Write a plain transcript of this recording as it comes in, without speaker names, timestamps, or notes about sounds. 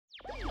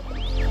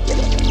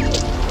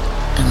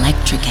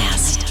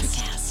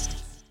NatashaCast.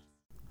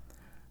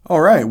 All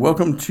right,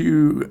 welcome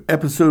to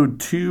episode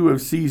 2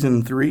 of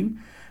season 3.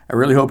 I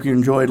really hope you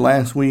enjoyed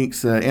last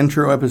week's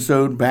intro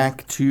episode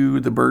back to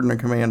the Burden of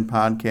Command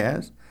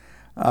podcast.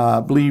 I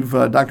believe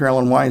Dr.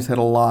 Alan Weiss had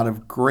a lot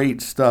of great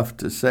stuff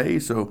to say,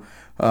 so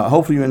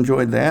hopefully you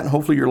enjoyed that.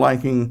 Hopefully you're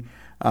liking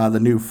the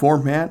new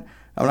format.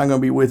 I'm not going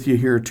to be with you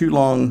here too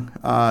long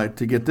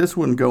to get this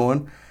one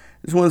going.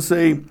 I just want to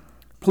say,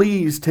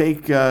 please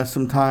take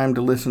some time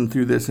to listen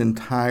through this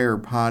entire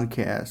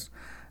podcast.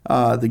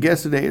 The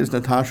guest today is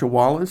Natasha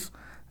Wallace.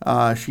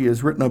 She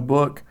has written a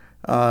book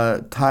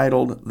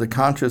titled The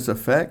Conscious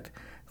Effect,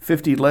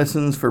 50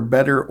 Lessons for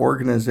Better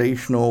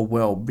Organizational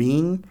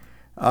Well-Being.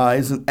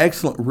 It's an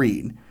excellent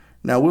read.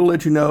 Now, we'll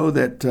let you know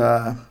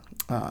that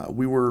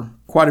we were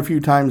quite a few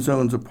time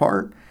zones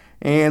apart,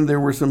 and there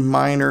were some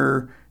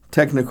minor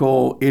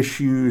technical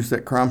issues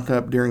that cropped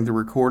up during the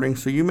recording,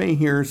 so you may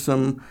hear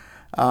some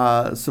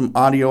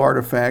audio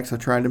artifacts. I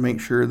tried to make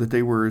sure that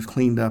they were as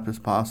cleaned up as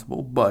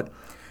possible, but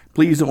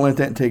please don't let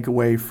that take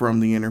away from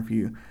the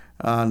interview.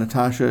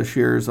 Natasha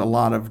shares a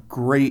lot of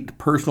great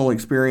personal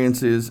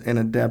experiences and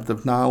a depth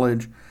of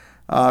knowledge,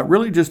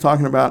 really just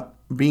talking about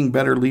being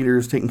better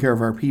leaders, taking care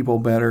of our people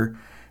better,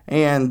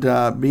 and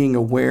being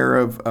aware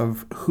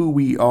of who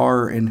we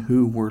are and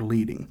who we're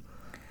leading.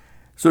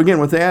 So again,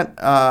 with that,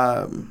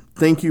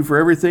 thank you for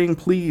everything.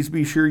 Please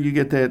be sure you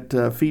get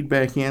that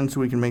feedback in so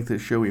we can make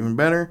this show even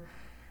better.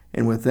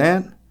 And with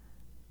that,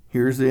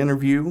 here's the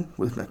interview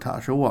with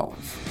Natasha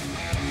Wallace.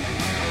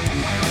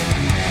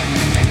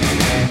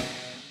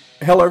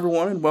 Hello,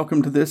 everyone, and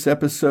welcome to this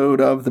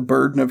episode of the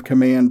Burden of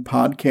Command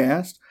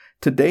podcast.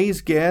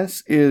 Today's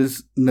guest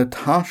is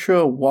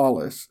Natasha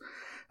Wallace.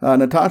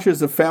 Natasha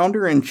is the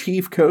founder and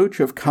chief coach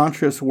of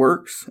Conscious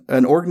Works,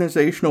 an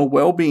organizational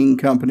well-being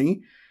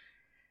company.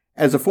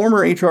 As a former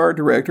HR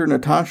director,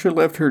 Natasha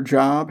left her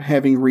job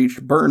having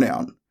reached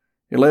burnout.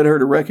 It led her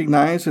to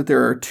recognize that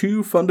there are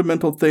two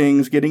fundamental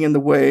things getting in the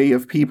way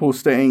of people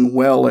staying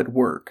well at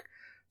work: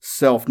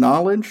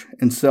 self-knowledge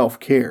and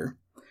self-care.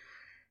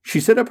 She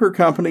set up her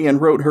company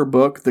and wrote her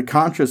book, The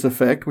Conscious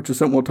Effect, which is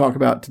something we'll talk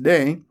about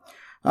today,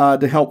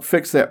 to help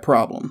fix that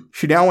problem.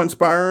 She now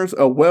inspires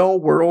a well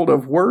world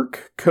of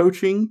work,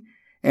 coaching,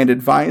 and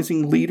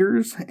advising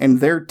leaders and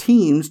their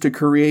teams to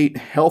create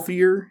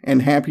healthier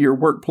and happier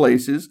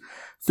workplaces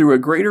through a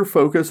greater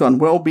focus on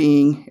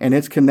well-being and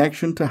its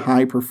connection to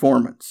high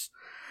performance.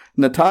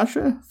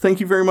 Natasha,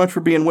 thank you very much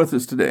for being with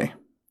us today.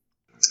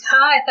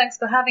 Hi, thanks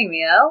for having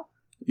me, Al.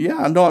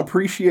 Yeah, no, I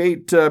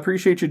appreciate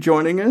you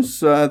joining us.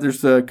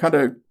 There's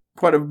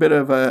quite a bit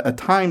of a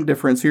time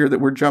difference here that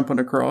we're jumping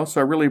across,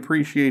 so I really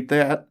appreciate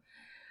that.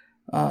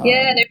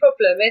 Yeah, no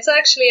problem. It's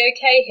actually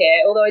okay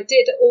here, although I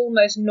did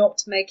almost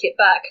not make it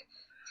back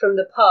from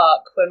the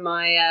park when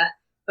my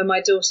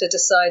daughter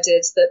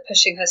decided that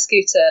pushing her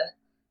scooter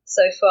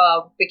so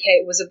far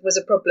was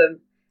a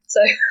problem. So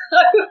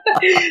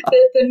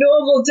the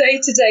normal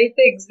day-to-day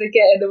things that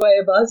get in the way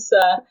of us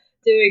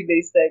doing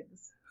these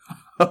things.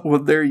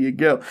 Well, there you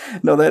go.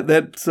 No,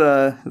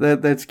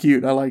 that's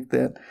cute. I like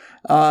that.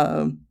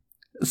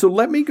 So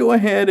let me go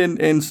ahead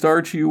and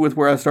start you with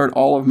where I start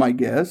all of my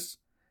guests.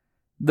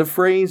 The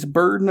phrase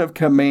burden of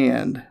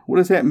command, what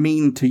does that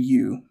mean to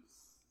you?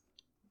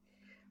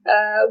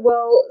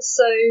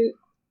 So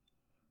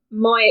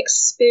my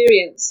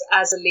experience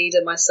as a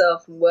leader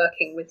myself and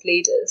working with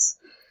leaders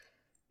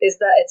is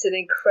that it's an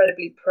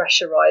incredibly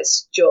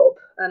pressurized job.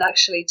 And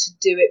actually to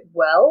do it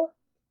well,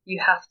 you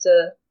have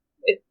to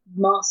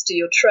master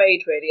your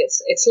trade, really.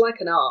 It's like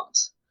an art.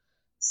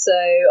 So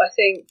I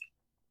think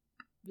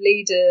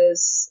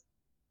leaders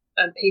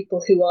and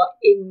people who are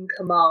in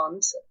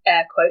command,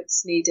 air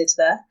quotes needed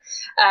there,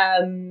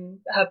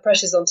 have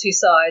pressures on two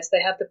sides.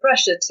 They have the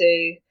pressure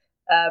to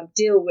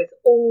deal with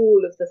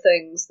all of the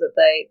things that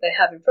they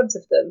have in front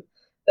of them,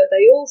 but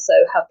they also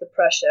have the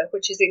pressure,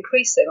 which is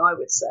increasing, I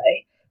would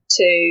say,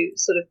 to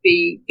sort of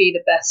be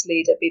the best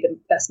leader, be the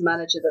best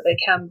manager that they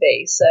can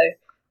be. So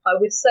I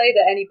would say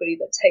that anybody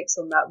that takes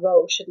on that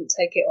role shouldn't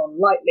take it on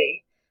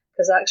lightly,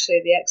 because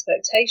actually the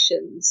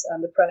expectations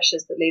and the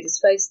pressures that leaders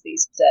face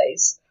these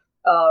days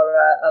are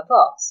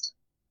vast.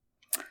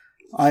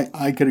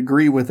 I could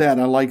agree with that.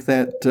 I like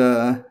that.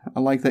 I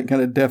like that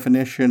kind of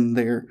definition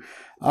there.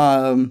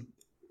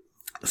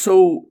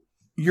 So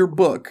your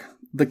book,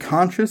 The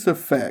Conscious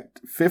Effect,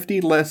 50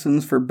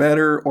 Lessons for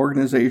Better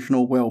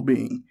Organizational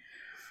Well-Being.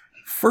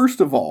 First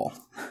of all,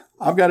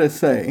 I've got to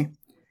say,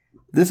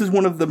 this is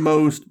one of the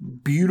most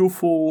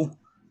beautiful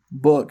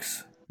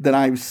books that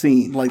I've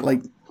seen. Like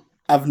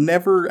I've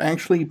never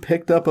actually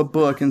picked up a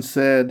book and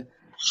said,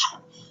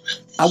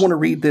 I want to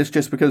read this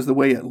just because of the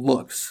way it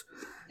looks.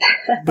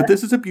 But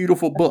this is a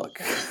beautiful book.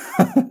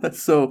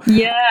 So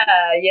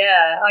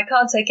yeah, I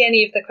can't take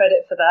any of the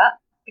credit for that,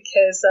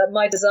 because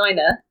my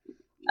designer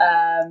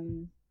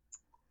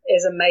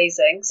is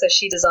amazing. So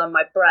she designed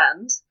my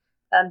brand,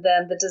 and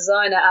then the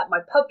designer at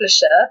my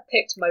publisher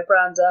picked my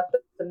brand up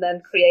and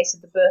then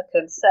created the book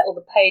and set all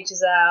the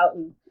pages out.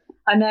 And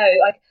I know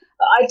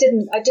I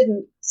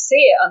didn't see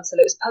it until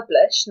it was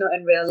published, not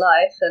in real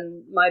life.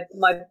 And my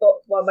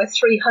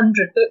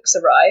 300 books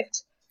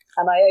arrived,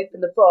 and I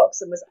opened the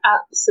box and was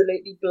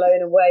absolutely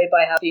blown away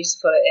by how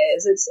beautiful it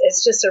is.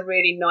 It's just a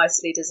really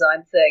nicely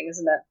designed thing,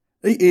 isn't it?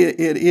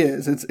 It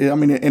is.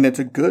 And it's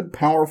a good,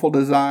 powerful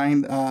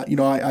design.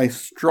 I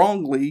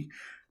strongly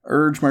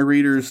urge my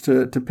readers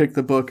to pick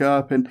the book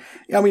up, and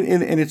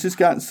it's just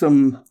got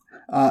some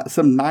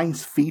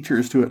nice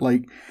features to it.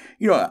 Like,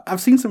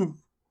 I've seen some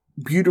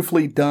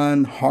beautifully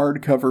done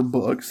hardcover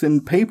books,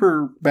 and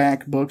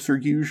paperback books are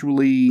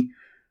usually,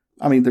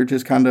 they're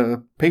just kind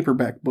of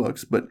paperback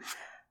books. But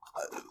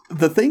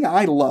the thing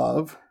I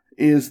love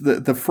is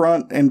the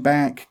front and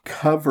back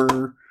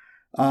cover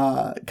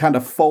kind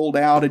of fold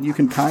out, and you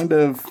can kind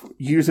of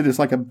use it as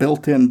like a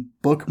built-in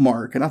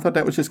bookmark. And I thought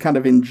that was just kind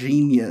of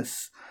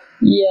ingenious.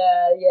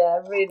 Yeah,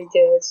 really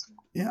good.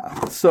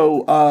 Yeah.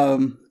 So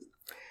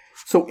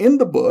in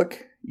the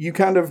book, you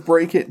kind of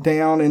break it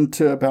down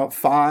into about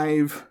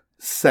 5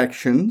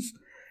 sections.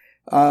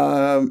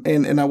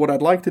 And what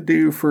I'd like to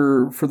do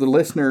for the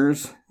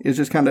listeners is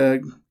just kind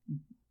of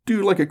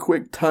do like a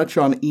quick touch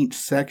on each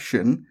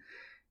section,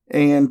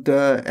 and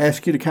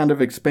ask you to kind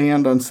of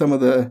expand on some of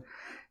the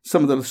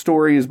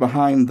stories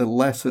behind the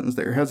lessons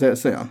there. How's that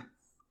sound?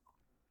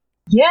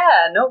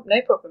 Yeah, no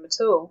problem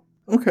at all.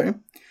 Okay.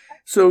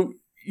 So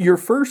your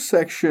first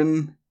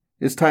section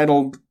is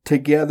titled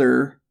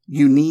 "Together,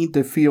 You Need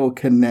to Feel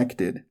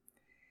Connected."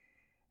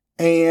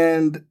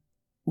 And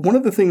one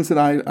of the things that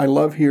I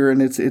love here,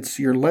 and it's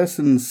your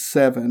lesson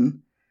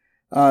 7,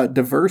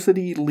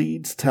 diversity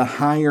leads to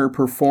higher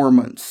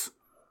performance.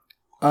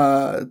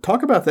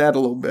 Talk about that a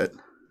little bit.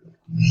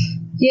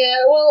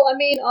 Yeah, well,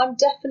 I'm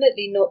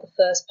definitely not the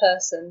first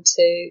person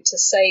to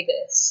say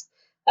this.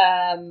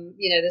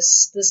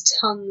 There's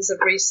tons of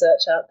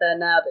research out there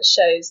now that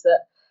shows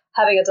that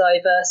having a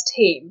diverse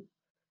team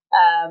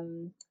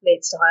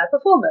leads to higher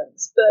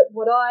performance. But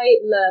what I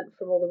learned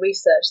from all the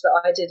research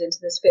that I did into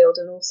this field,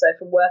 and also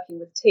from working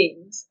with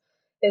teams,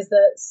 is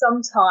that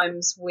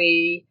sometimes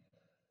we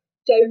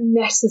don't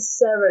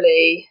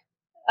necessarily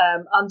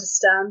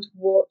understand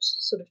what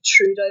sort of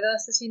true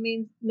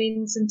diversity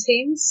means in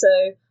teams.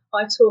 So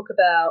I talk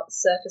about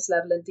surface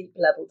level and deep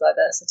level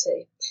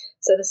diversity.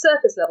 So the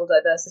surface level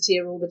diversity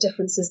are all the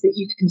differences that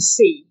you can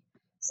see.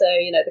 So,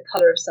 the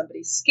colour of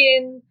somebody's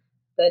skin,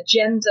 their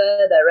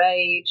gender, their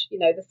age,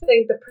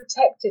 the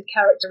protected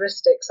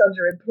characteristics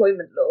under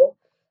employment law,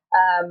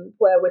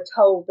 where we're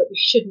told that we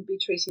shouldn't be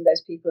treating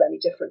those people any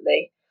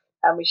differently,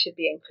 and we should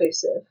be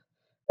inclusive.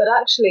 But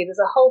actually, there's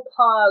a whole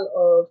pile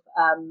of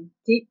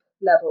deep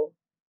level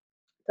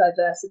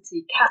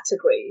diversity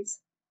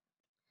categories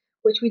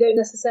which we don't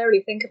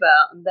necessarily think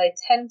about, and they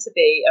tend to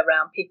be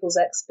around people's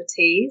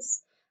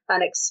expertise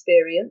and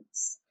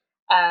experience,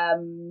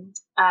 and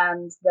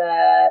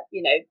their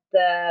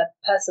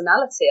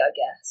personality, I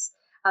guess.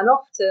 And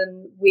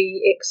often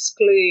we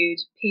exclude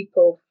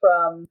people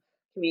from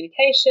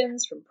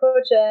communications, from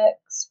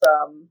projects,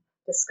 from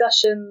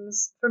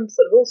discussions, from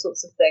sort of all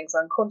sorts of things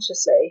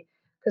unconsciously,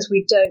 because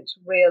we don't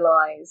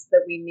realise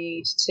that we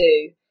need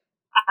to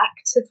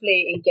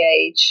actively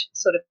engage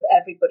sort of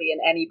everybody and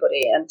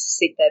anybody and to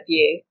seek their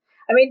view.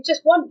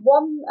 Just one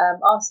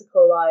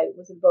article I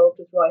was involved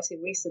with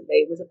writing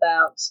recently was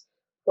about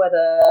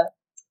whether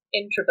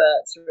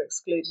introverts are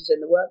excluded in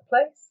the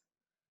workplace.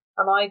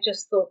 And I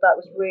just thought that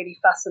was really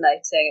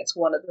fascinating. It's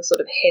one of the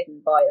sort of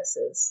hidden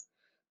biases,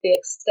 the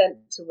extent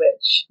to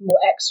which more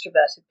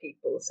extroverted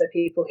people, so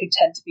people who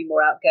tend to be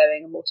more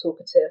outgoing and more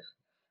talkative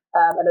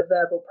and are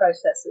verbal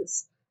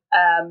processors,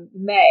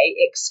 may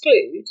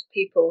exclude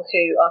people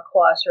who are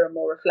quieter and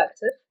more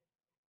reflective.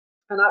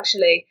 And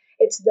actually,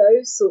 it's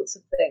those sorts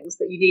of things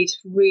that you need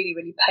to really,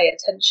 really pay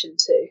attention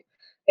to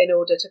in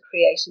order to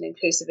create an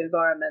inclusive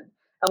environment.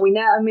 And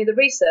the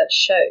research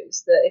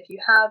shows that if you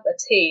have a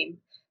team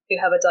who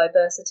have a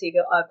diversity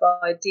of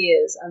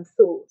ideas and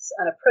thoughts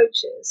and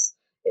approaches,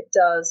 it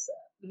does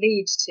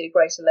lead to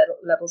greater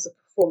levels of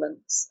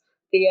performance.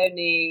 The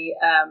only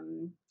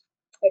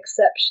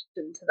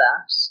exception to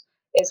that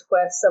is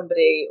where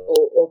somebody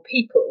or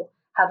people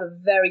have a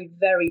very,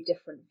 very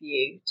different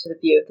view to the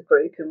view of the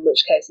group, in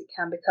which case it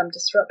can become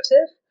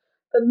disruptive.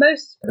 But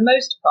for the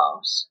most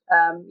part,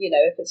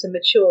 if it's a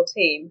mature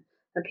team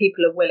and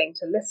people are willing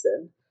to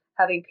listen,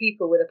 having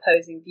people with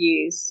opposing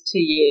views to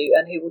you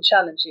and who will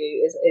challenge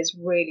you is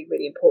really,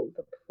 really important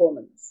for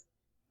performance.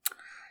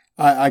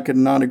 I could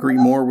not agree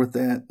more with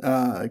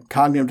that.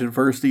 Cognitive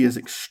diversity is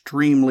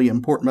extremely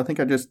important. I think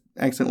I just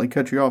accidentally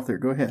cut you off there.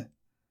 Go ahead.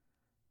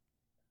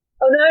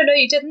 Oh, no,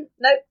 you didn't.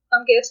 No,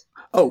 I'm good.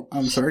 Oh,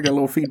 I'm sorry. I got a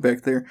little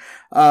feedback there.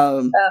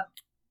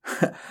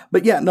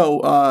 But yeah, no,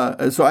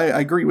 so I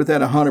agree with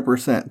that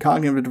 100%.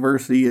 Cognitive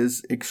diversity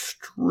is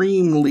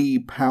extremely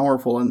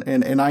powerful.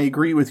 And I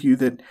agree with you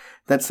that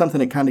that's something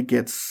that kind of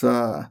gets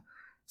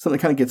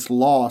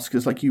lost.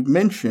 Because like you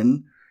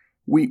mentioned,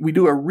 we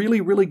do a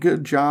really, really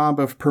good job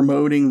of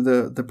promoting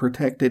the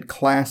protected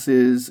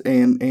classes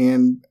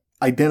and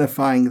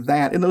identifying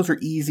that. And those are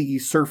easy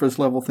surface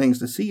level things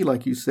to see,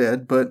 like you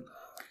said. But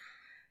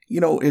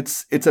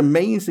it's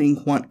amazing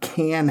what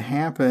can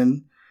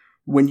happen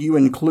when you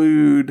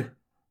include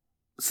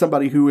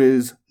somebody who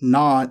is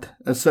not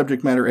a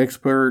subject matter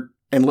expert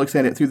and looks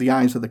at it through the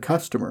eyes of the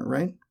customer,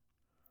 right?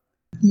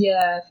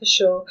 Yeah, for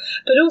sure.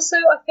 But also,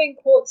 I think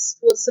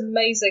what's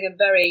amazing and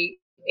very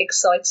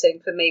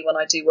exciting for me when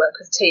I do work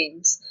with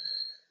teams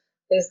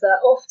is that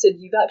often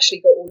you've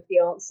actually got all of the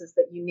answers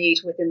that you need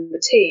within the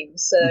team.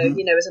 So,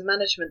 as a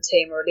management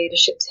team or a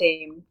leadership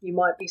team, you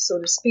might be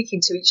sort of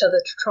speaking to each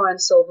other to try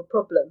and solve a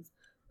problem.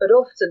 But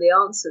often the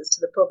answers to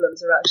the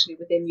problems are actually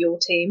within your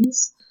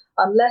teams,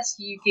 unless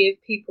you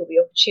give people the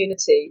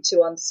opportunity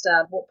to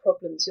understand what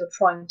problems you're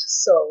trying to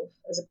solve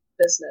as a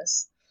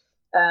business.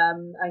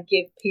 And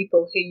give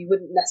people who you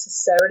wouldn't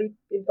necessarily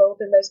involve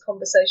in those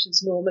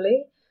conversations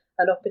normally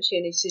an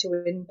opportunity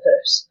to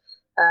input.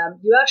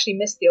 You actually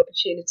miss the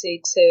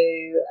opportunity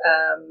to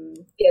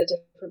get a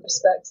different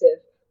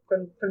perspective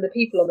from the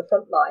people on the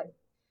front line.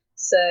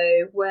 So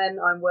when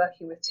I'm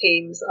working with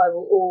teams, I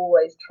will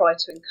always try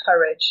to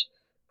encourage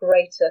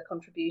greater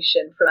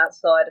contribution from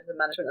outside of the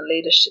management and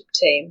leadership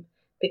team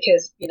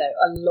because, a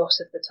lot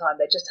of the time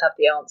they just have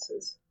the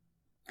answers.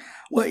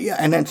 Well, yeah,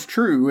 and that's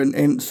true.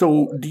 And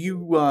so, do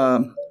you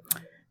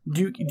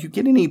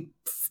get any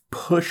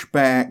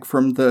pushback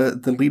from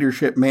the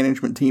leadership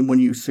management team when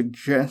you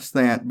suggest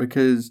that?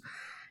 Because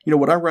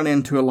what I run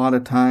into a lot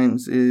of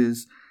times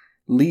is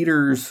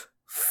leaders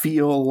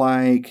feel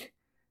like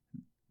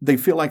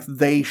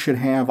they should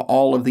have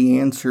all of the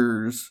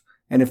answers,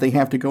 and if they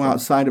have to go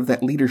outside of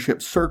that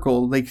leadership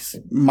circle, they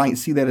might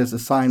see that as a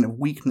sign of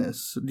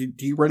weakness. Do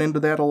you run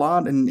into that a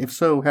lot? And if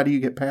so, how do you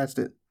get past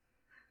it?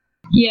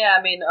 Yeah,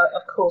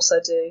 of course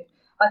I do.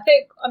 I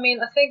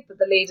think that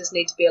the leaders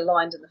need to be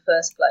aligned in the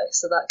first place,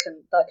 so that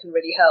can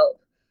really help.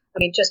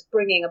 Just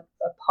bringing a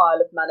pile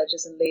of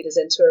managers and leaders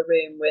into a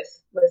room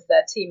with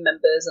their team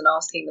members and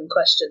asking them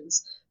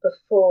questions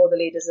before the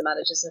leaders and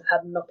managers have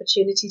had an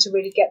opportunity to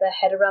really get their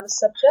head around the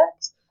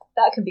subject,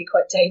 that can be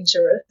quite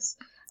dangerous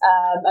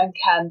and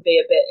can be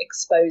a bit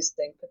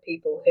exposing for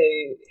people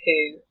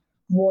who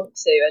want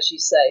to, as you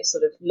say,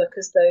 sort of look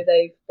as though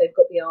they've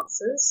got the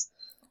answers.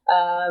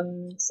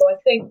 So I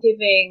think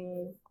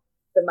giving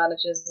the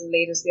managers and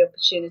leaders the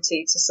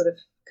opportunity to sort of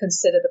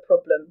consider the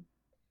problem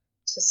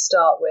to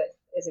start with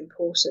is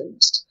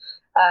important.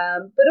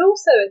 But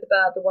also it's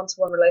about the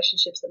one-to-one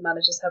relationships that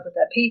managers have with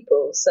their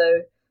people.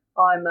 So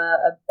I'm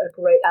a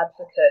great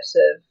advocate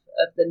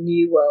of the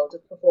new world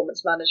of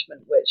performance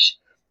management, which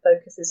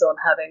focuses on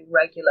having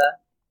regular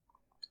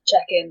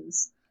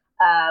check-ins,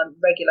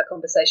 regular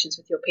conversations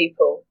with your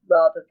people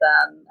rather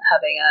than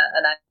having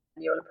an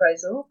annual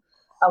appraisal.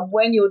 And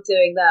when you're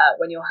doing that,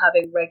 when you're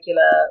having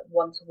regular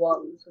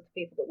one-to-ones with the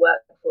people that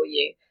work for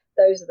you,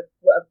 those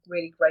are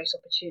really great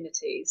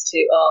opportunities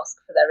to ask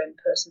for their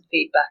input and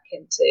feedback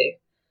into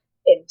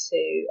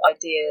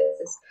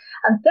ideas.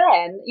 And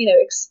then,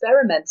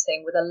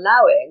 experimenting with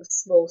allowing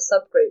small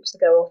subgroups to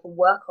go off and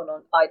work on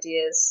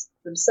ideas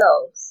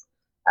themselves,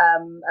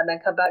 and then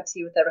come back to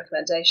you with their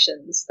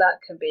recommendations.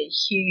 That can be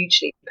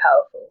hugely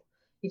powerful.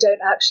 You don't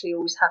actually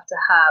always have to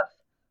have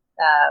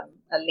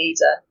a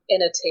leader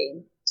in a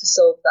team to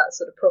solve that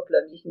sort of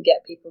problem. You can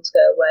get people to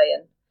go away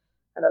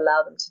and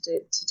allow them to do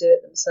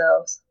it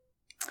themselves.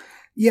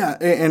 Yeah,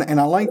 and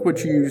I like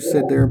what you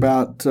said there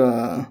about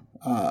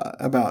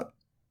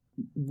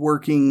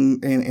working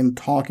and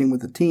talking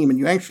with the team. And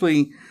you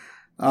actually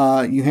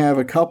you have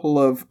a couple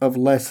of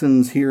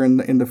lessons here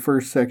in the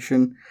first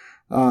section.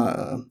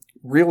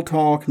 Real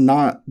talk,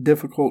 not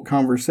difficult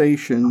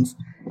conversations,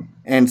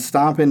 and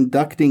stop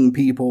inducting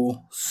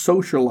people,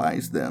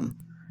 socialize them.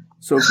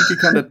 So if you could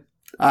kind of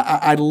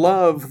I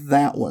love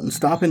that one.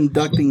 Stop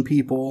inducting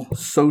people,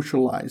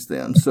 socialize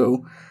them.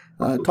 So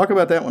talk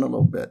about that one a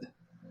little bit.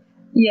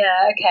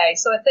 Yeah, okay.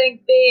 So I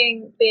think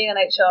being an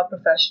HR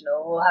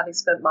professional or having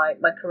spent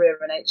my career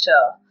in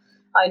HR,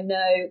 I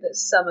know that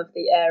some of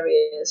the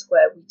areas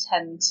where we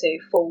tend to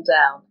fall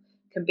down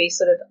can be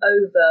sort of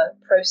over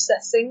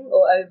processing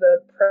or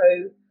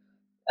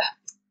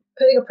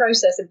putting a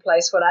process in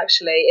place when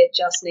actually it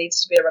just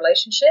needs to be a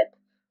relationship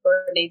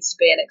or it needs to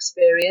be an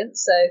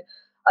experience. So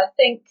I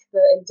think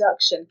the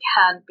induction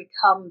can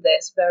become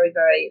this very,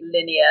 very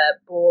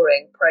linear,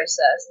 boring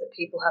process that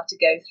people have to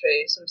go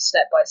through sort of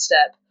step by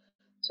step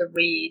to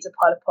read a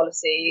pile of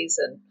policies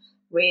and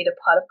read a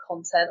pile of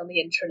content on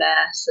the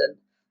intranet and,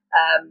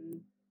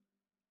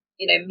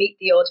 meet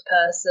the odd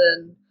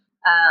person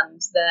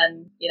and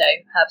then,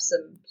 have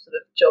some sort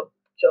of job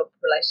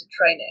related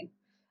training.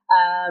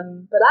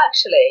 But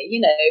actually,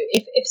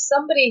 if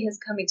somebody is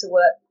coming to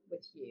work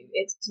with you,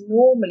 it's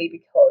normally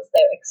because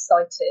they're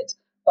excited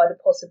by the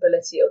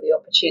possibility or the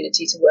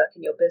opportunity to work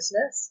in your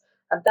business.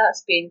 And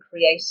that's been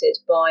created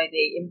by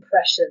the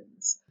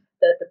impressions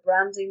that the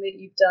branding that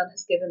you've done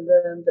has given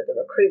them, that the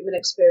recruitment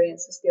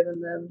experience has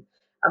given them,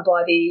 and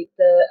by the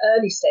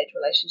early stage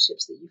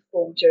relationships that you've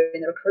formed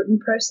during the recruitment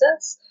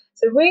process.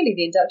 So really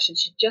the induction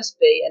should just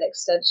be an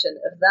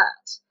extension of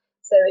that.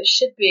 So it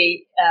should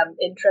be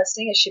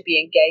interesting, it should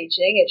be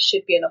engaging, it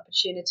should be an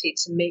opportunity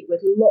to meet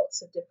with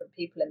lots of different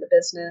people in the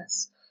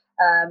business,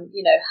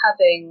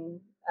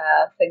 having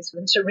things for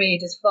them to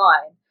read is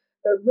fine.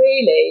 But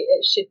really,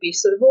 it should be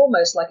sort of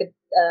almost like a,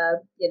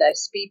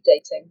 speed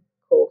dating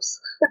course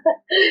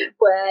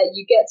where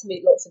you get to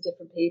meet lots of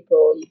different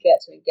people, you get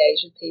to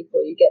engage with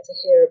people, you get to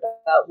hear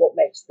about what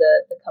makes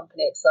the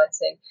company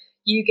exciting.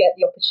 You get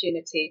the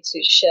opportunity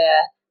to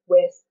share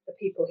with the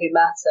people who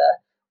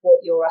matter what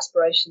your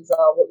aspirations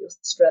are, what your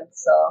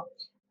strengths are.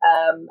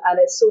 And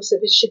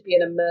it should be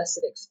an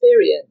immersive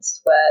experience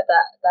where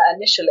that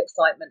initial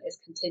excitement is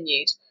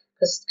continued,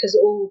 because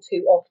all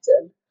too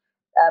often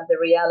the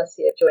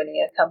reality of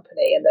joining a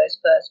company in those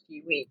first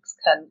few weeks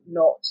can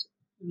not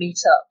meet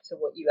up to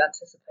what you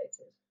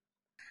anticipated.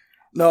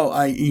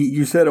 No,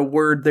 you said a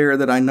word there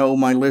that I know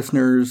my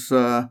listeners,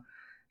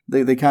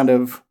 they kind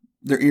of,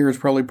 their ears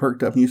probably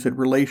perked up, and you said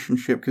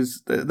relationship,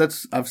 because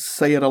I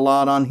say it a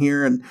lot on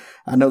here, and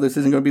I know this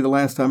isn't going to be the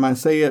last time I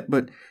say it,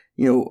 but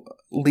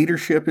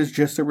leadership is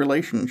just a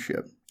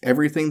relationship.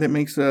 Everything that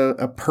makes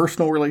a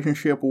personal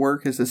relationship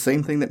work is the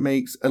same thing that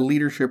makes a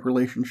leadership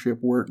relationship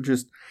work,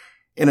 just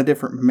in a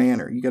different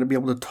manner. You got to be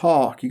able to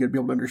talk. You got to be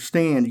able to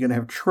understand. You got to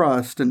have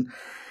trust. And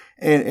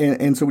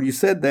so when you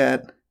said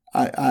that,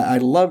 I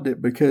loved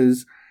it,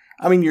 because,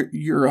 I mean,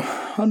 you're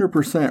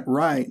 100%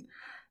 right.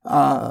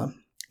 I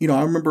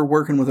remember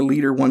working with a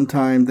leader one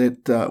time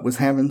that was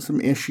having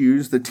some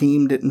issues. The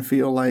team didn't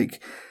feel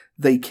like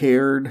they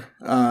cared,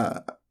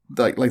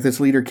 like this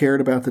leader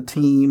cared about the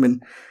team,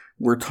 and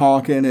we're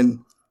talking, and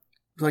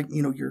like,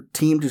 your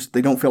team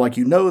they don't feel like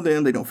you know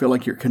them. They don't feel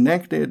like you're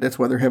connected. That's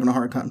why they're having a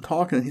hard time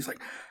talking. And he's like,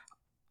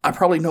 I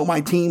probably know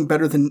my team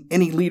better than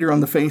any leader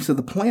on the face of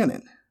the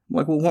planet. I'm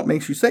like, well, what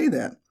makes you say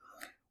that?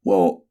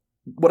 Well,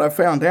 what I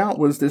found out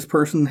was this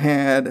person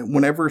had,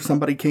 whenever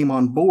somebody came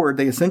on board,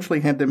 they essentially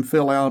had them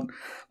fill out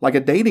like a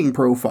dating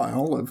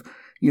profile of,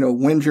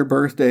 when's your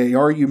birthday?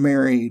 Are you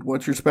married?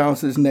 What's your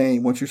spouse's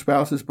name? What's your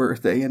spouse's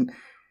birthday? And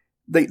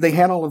they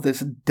had all of this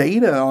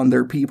data on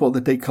their people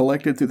that they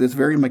collected through this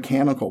very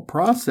mechanical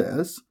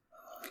process.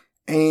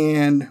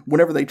 And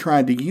whenever they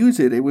tried to use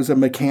it, it was a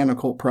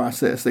mechanical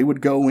process. They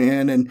would go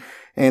in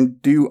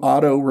and do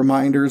auto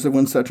reminders of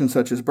when such and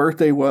such's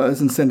birthday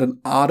was, and send an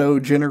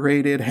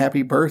auto-generated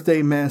happy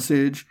birthday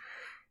message.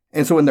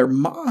 And so in their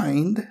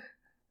mind,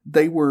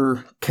 they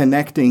were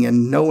connecting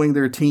and knowing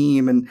their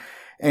team and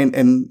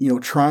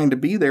trying to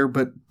be there,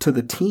 but to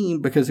the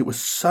team, because it was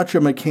such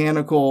a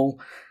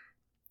mechanical,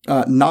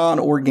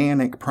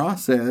 non-organic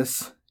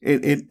process,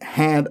 it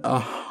had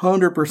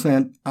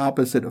 100%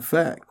 opposite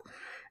effect.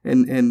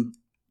 And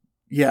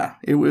yeah,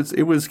 it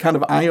was kind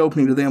of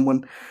eye-opening to them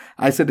when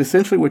I said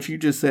essentially what you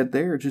just said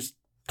there. Just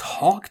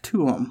talk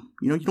to them.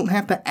 You don't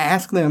have to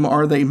ask them,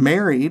 are they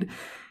married?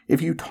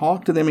 If you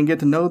talk to them and get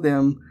to know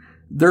them,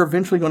 they're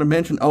eventually going to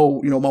mention,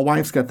 oh, my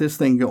wife's got this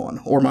thing going,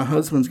 or my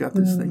husband's got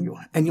this thing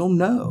going, and you'll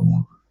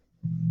know.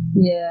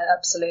 Yeah,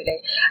 absolutely.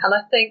 And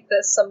I think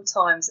that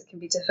sometimes it can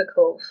be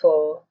difficult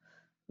for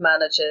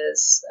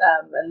managers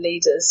and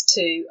leaders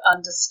to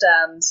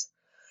understand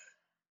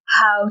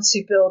how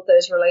to build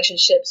those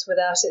relationships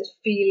without it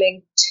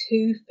feeling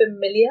too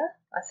familiar.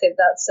 I think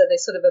that's so they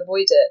sort of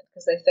avoid it,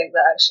 because they think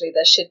that actually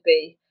there should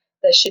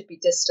be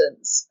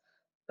distance.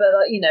 But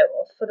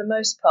for the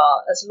most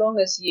part, as long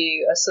as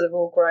you are sort of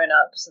all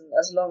grown-ups, and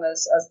as long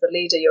as the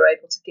leader you're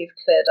able to give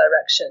clear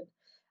direction,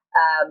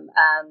 and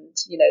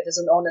there's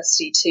an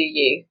honesty to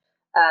you,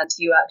 and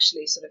you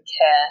actually sort of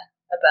care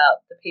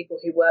about the people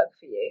who work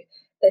for you,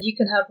 that you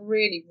can have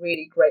really,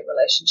 really great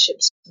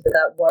relationships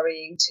without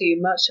worrying too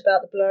much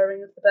about the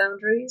blurring of the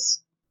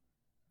boundaries.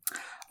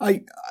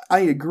 I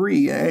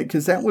agree,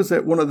 because that was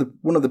at one of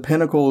the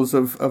pinnacles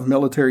of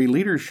military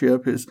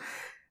leadership. Is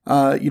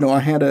I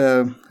had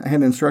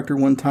an instructor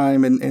one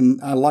time,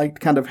 and I liked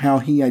kind of how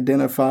he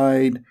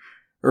identified,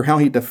 or how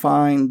he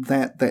defined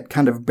that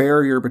kind of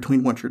barrier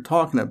between what you're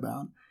talking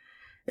about,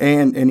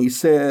 and he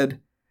said,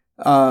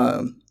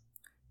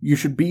 you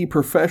should be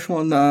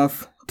professional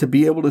enough to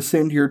be able to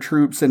send your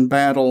troops in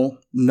battle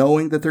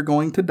knowing that they're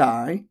going to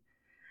die,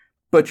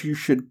 but you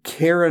should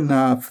care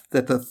enough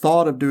that the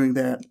thought of doing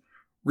that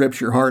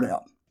rips your heart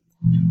out.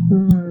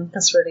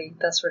 That's really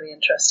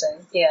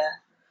interesting.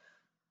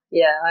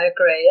 Yeah, I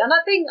agree. And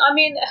I think,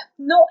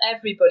 not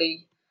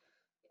everybody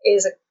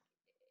is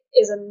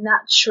a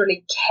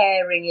naturally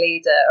caring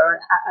leader, or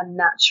a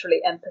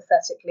naturally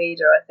empathetic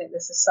leader. I think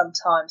this is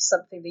sometimes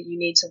something that you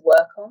need to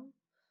work on.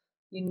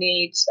 You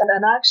need,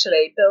 and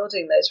actually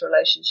building those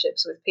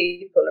relationships with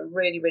people and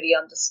really, really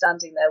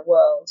understanding their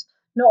world,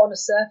 not on a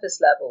surface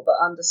level,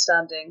 but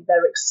understanding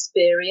their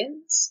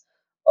experience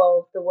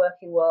of the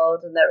working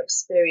world and their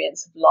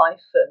experience of life,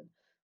 and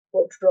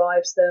what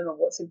drives them and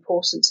what's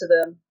important to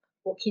them,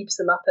 what keeps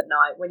them up at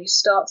night. When you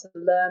start to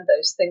learn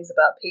those things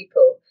about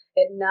people,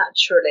 it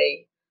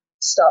naturally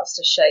starts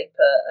to shape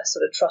a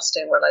sort of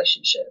trusting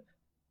relationship.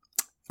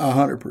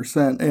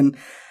 100%.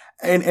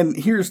 And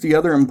here's the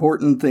other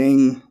important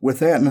thing with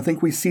that, and I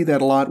think we see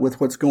that a lot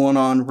with what's going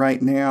on right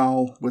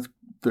now with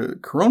the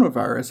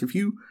coronavirus.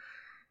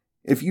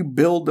 If you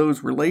build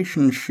those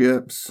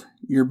relationships,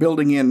 you're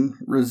building in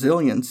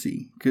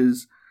resiliency,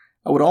 because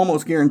I would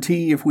almost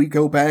guarantee if we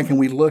go back and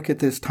we look at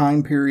this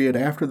time period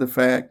after the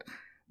fact,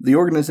 the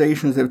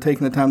organizations that have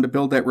taken the time to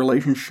build that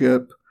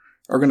relationship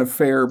are going to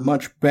fare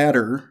much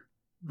better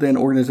than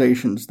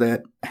organizations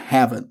that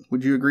haven't.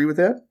 Would you agree with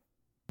that?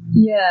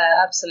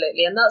 Yeah,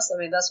 absolutely. And that's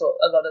what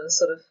a lot of the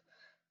sort of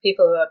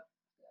people who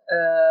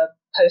are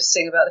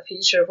posting about the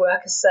future of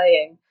work are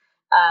saying.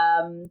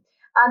 And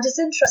it's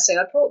interesting.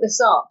 I brought this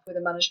up with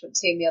a management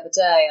team the other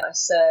day, and I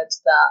said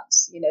that,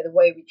 the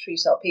way we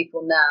treat our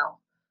people now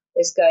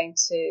is going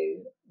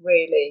to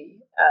really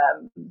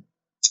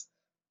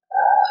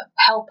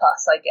help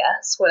us, I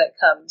guess, when it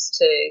comes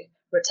to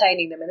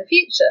retaining them in the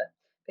future.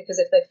 Because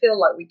if they feel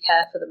like we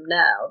care for them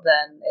now,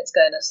 then it's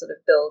going to sort of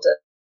build a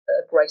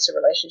greater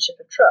relationship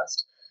of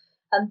trust.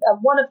 And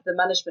one of the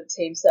management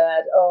team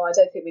said, I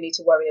don't think we need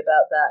to worry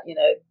about that.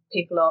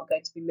 People aren't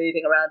going to be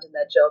moving around in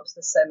their jobs.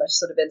 There's so much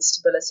sort of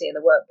instability in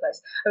the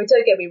workplace. I mean,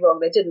 don't get me wrong.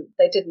 They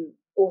didn't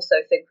also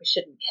think we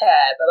shouldn't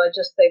care, but I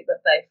just think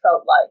that they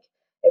felt like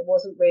it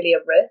wasn't really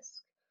a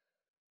risk.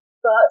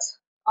 But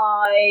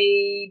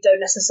I don't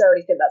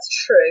necessarily think that's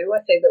true.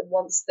 I think that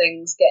once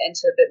things get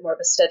into a bit more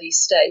of a steady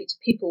state,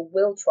 people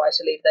will try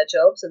to leave their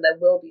jobs and there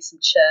will be some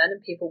churn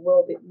and people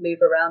will move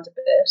around a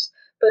bit.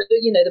 But,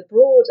 the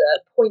broader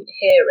point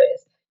here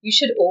is you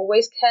should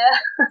always care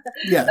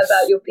Yes.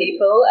 about your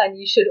people, and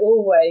you should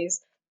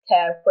always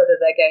care whether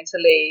they're going to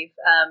leave,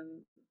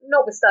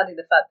 notwithstanding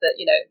the fact that,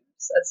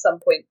 at some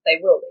point they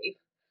will leave.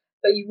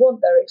 But you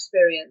want their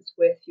experience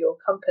with your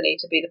company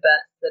to be the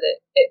best that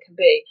it can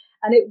be.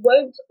 And it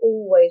won't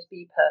always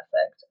be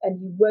perfect, and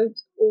you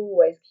won't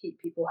always keep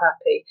people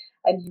happy,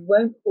 and you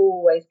won't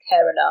always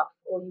care enough,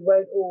 or you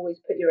won't always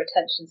put your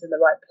attentions in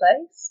the right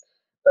place.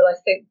 But I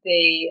think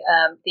the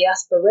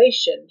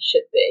aspiration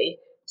should be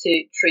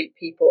to treat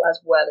people as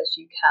well as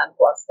you can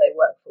whilst they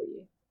work for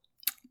you.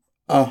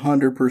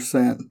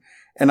 100%.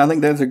 And I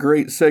think that's a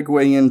great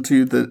segue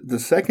into the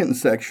second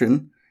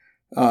section,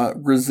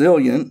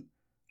 resilient.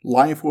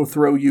 Life will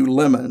throw you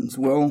lemons.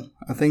 Well,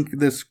 I think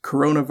this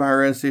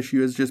coronavirus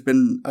issue has just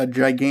been a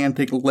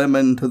gigantic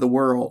lemon to the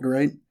world,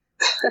 right?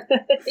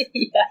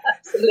 Yeah,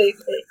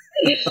 absolutely.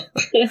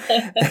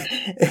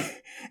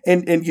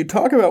 And you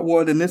talk about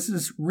one, and this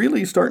is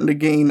really starting to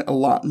gain a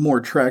lot more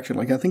traction.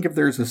 Like, I think if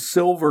there's a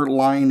silver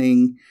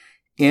lining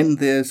in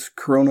this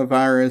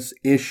coronavirus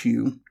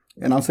issue,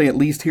 and I'll say at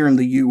least here in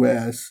the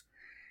U.S.,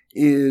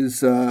 is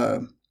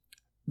there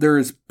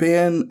has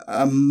been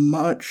a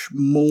much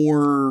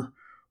more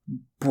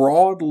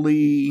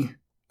broadly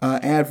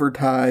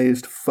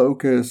advertised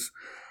focus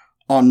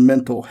on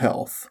mental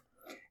health.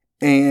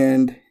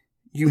 And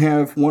you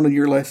have one of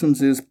your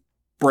lessons is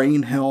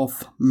brain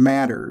health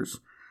matters.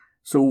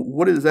 So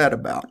what is that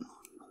about?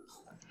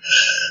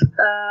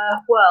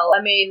 Well,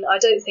 I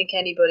don't think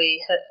anybody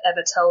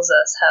ever tells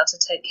us how to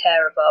take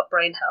care of our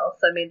brain health.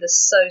 There's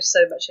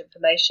so much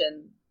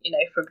information,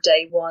 from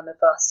day one of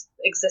us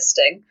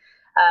existing,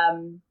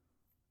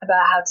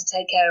 about how to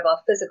take care of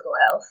our physical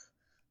health.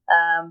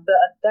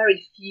 But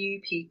very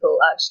few people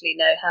actually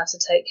know how to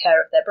take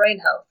care of their brain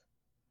health.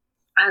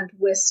 And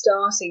we're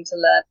starting to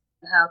learn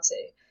how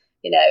to,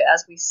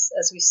 as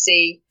we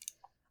see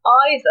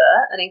either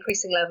an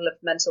increasing level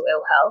of mental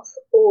ill health,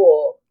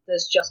 or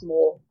there's just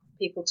more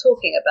people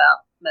talking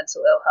about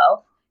mental ill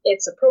health.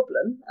 It's a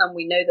problem, and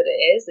we know that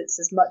it is. It's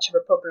as much of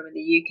a problem in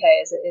the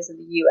UK as it is in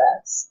the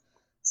US.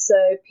 So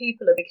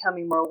people are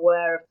becoming more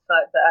aware of the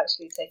fact that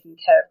actually taking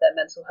care of their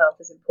mental health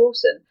is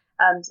important.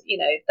 And,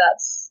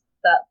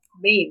 that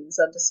means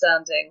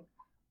understanding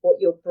what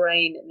your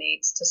brain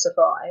needs to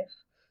survive.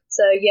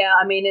 So, yeah,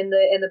 in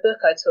the book,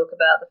 I talk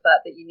about the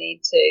fact that you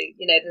need to,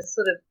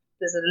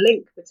 there's a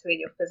link between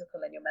your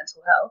physical and your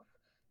mental health.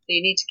 So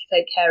you need to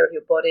take care of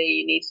your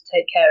body, you need to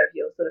take care of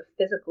your sort of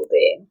physical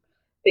being,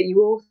 but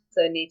you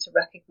also need to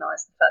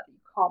recognize the fact that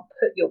you can't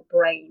put your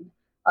brain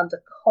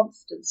under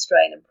constant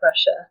strain and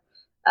pressure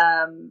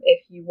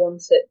if you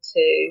want it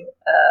to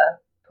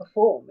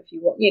perform. If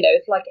you want,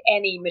 it's like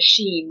any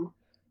machine.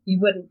 You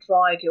wouldn't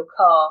drive your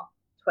car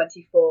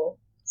 24/7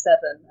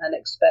 and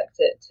expect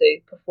it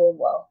to perform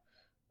well,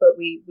 but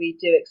we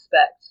do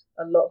expect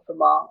a lot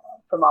from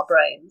our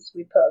brains.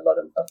 We put a lot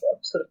of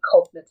sort of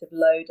cognitive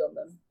load on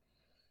them.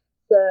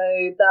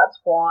 So that's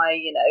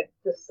why,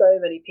 there's so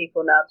many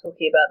people now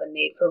talking about the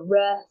need for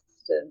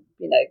rest and,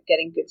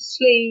 getting good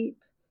sleep,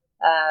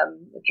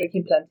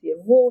 drinking plenty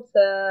of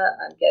water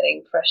and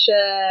getting fresh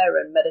air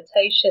and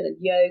meditation and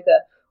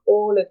yoga.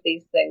 All of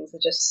these things are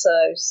just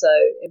so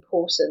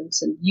important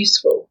and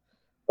useful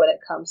when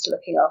it comes to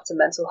looking after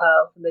mental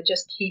health. And they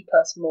just keep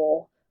us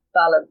more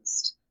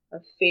balanced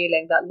and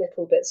feeling that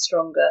little bit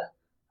stronger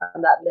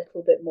and that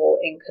little bit more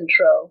in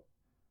control.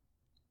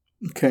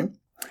 Okay.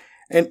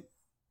 And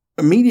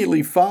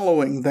immediately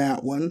following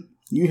that one,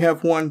 you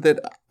have one that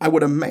I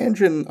would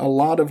imagine a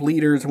lot of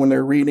leaders, when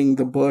they're reading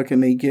the book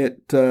and they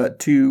get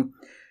to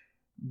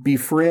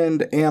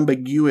befriend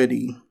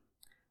ambiguity,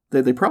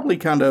 that they probably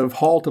kind of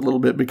halt a little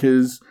bit,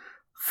 because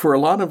for a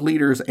lot of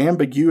leaders,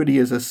 ambiguity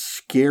is a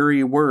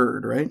scary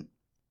word, right?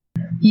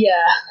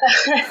 Yeah,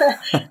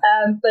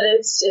 but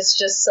it's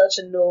just such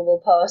a normal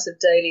part of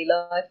daily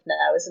life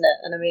now, isn't it?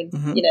 And I mean,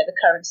 the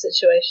current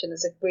situation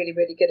is a really,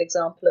 really good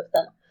example of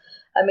that.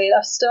 I mean,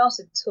 I've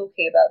started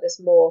talking about this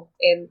more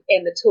in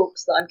the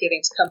talks that I'm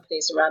giving to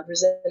companies around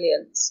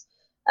resilience,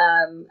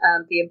 and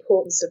the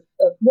importance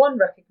of one,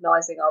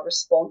 recognizing our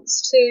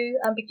response to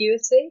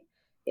ambiguity.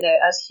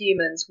 As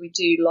humans, we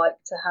do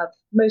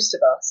most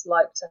of us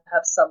like to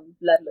have some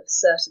level of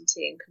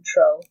certainty and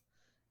control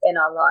in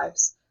our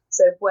lives.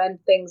 So when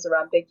things are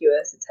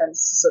ambiguous, it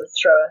tends to sort of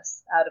throw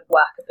us out of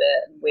whack a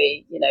bit, and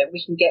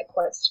we can get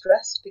quite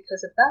stressed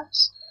because of that.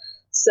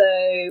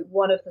 So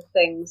one of the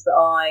things that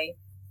I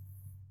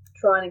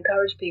try and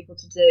encourage people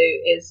to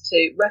do is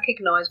to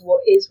recognize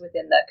what is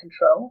within their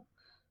control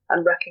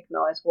and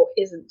recognize what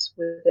isn't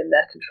within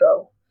their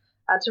control,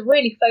 and to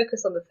really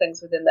focus on the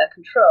things within their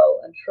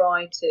control and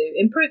try to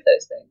improve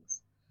those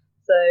things.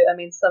 So, I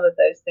mean, some of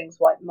those things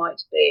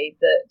might be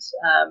that,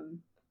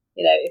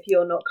 if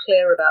you're not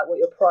clear about what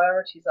your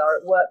priorities are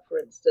at work, for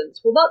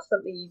instance, well, that's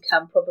something you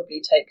can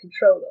probably take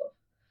control of.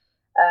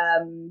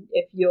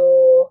 If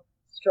you're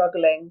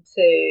struggling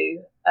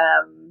to,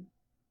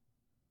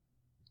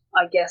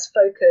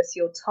 focus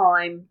your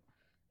time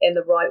in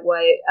the right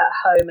way at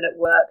home and at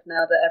work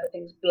now that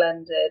everything's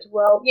blended,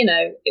 well,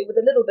 with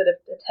a little bit of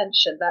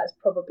attention, that's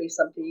probably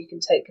something you can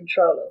take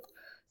control of.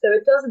 So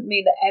it doesn't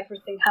mean that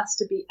everything has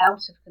to be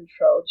out of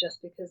control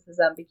just because there's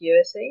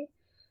ambiguity,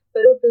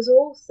 but there's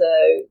also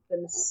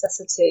the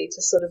necessity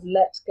to sort of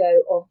let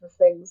go of the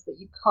things that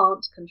you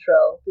can't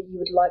control that you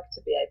would like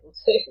to be able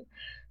to.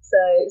 So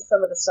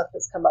some of the stuff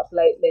that's come up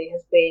lately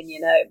has been,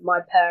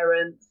 my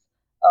parents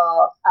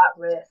are at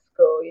risk,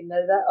 or,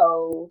 they're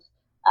old,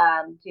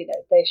 and,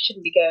 they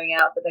shouldn't be going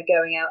out, but they're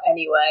going out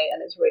anyway,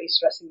 and it's really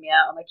stressing me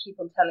out, and I keep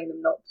on telling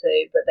them not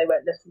to, but they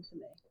won't listen to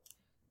me.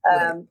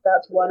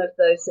 That's one of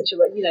those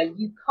situations.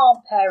 You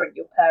can't parent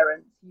your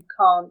parents. You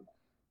can't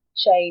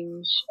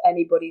change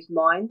anybody's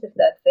mind if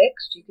they're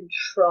fixed. You can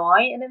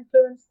try and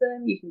influence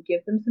them. You can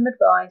give them some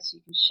advice. You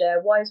can share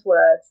wise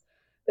words.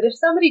 But if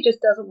somebody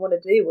just doesn't want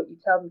to do what you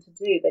tell them to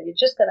do, then you're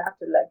just going to have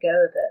to let go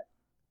of it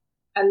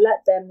and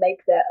let them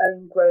make their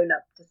own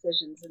grown-up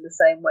decisions in the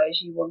same way as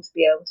you want to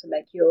be able to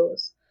make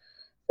yours.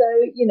 So,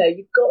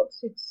 you've got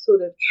to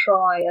sort of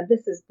try, and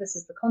this is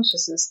the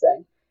consciousness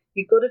thing.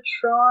 You've got to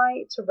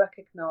try to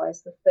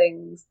recognize the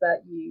things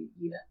that you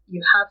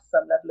have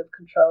some level of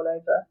control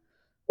over,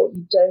 what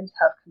you don't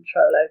have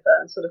control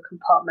over, and sort of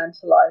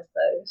compartmentalize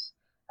those,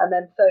 and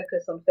then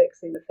focus on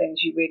fixing the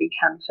things you really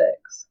can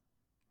fix.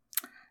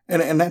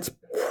 And that's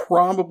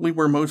probably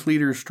where most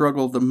leaders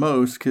struggle the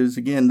most, because,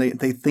 again,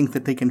 they think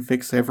that they can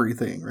fix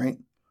everything, right?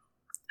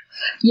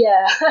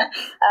 Yeah.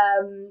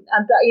 And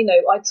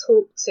that, I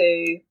talk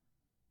to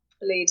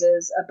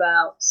leaders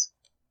about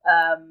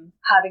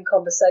having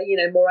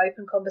more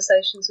open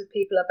conversations with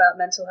people about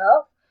mental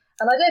health.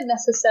 And I don't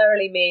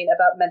necessarily mean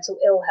about mental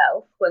ill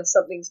health when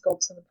something's gone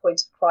to the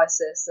point of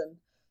crisis and,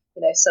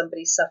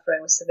 somebody's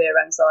suffering with severe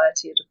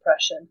anxiety or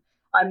depression.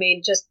 I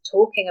mean, just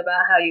talking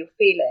about how you're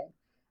feeling.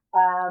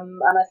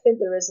 And I think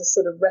there is a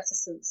sort of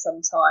reticence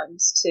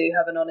sometimes to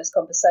have an honest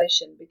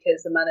conversation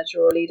because the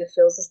manager or leader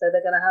feels as though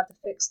they're going to have to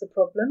fix the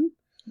problem.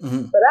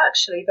 Mm-hmm. But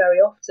actually, very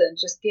often,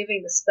 just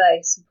giving the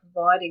space and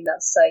providing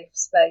that safe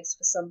space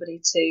for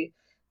somebody to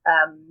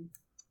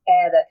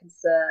air their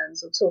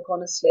concerns or talk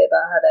honestly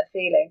about how they're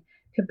feeling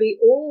can be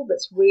all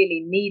that's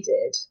really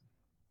needed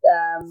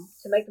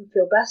to make them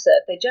feel better.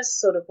 They just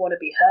sort of want to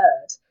be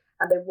heard,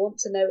 and they want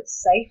to know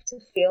it's safe to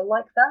feel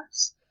like that.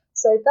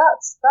 So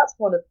that's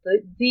one of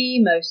the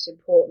most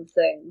important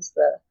things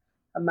that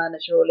a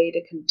manager or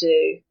leader can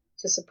do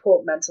to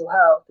support mental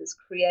health is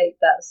create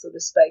that sort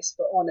of space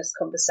for honest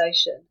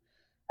conversation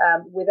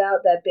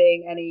without there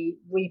being any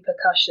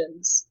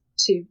repercussions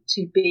to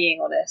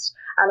being honest.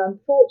 And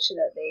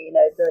unfortunately,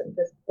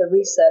 the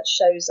research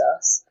shows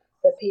us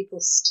that people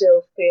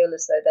still feel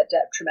as though they're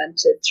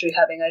detrimented through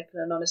having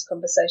open and honest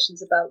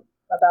conversations about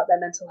their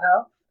mental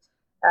health.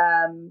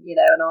 And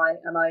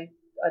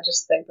I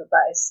just think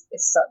that is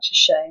such a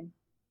shame.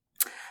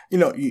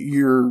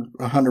 You're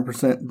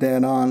 100%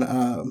 dead on.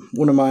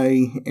 One of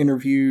my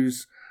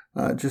interviews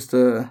just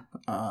a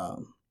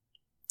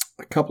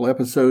couple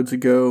episodes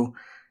ago,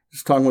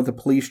 just talking with the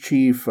police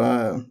chief,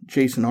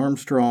 Jason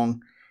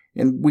Armstrong,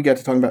 and we got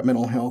to talk about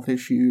mental health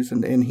issues,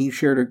 and he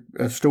shared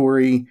a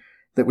story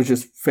that was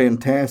just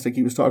fantastic.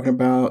 He was talking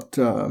about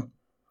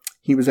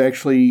he was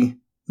actually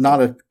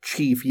not a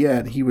chief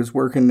yet. He was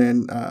working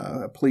in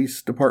a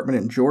police department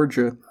in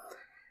Georgia,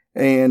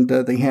 and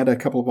they had a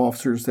couple of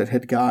officers that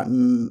had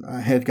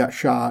got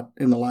shot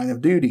in the line of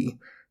duty.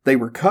 They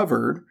were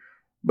covered,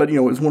 but it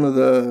was one of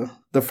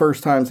the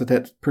first times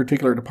that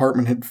particular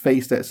department had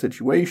faced that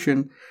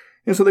situation,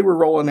 and so they were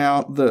rolling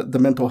out the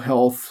mental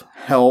health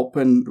help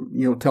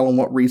and telling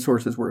what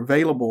resources were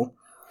available.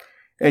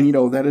 And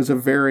that is a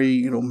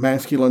very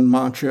masculine,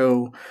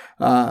 macho.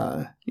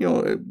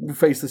 We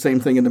face the same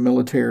thing in the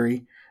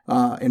military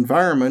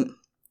environment.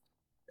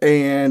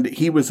 And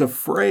he was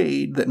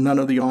afraid that none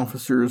of the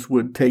officers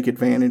would take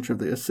advantage of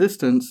the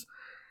assistance.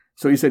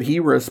 So he said he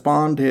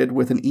responded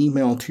with an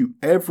email to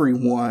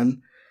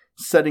everyone,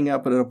 setting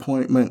up an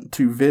appointment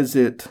to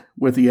visit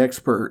with the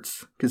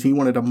experts, because he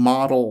wanted to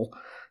model,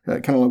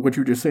 kind of like what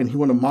you were just saying, he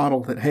wanted to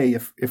model that, hey,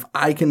 if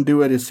I can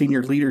do it as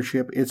senior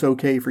leadership, it's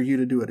okay for you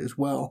to do it as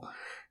well.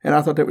 And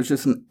I thought that was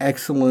just an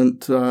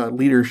excellent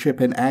leadership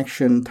and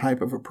action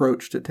type of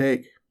approach to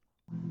take.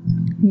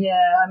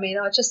 Yeah, I mean,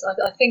 I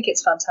think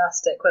it's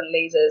fantastic when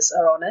leaders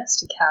are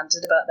honest and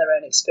candid about their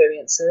own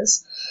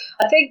experiences.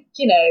 I think,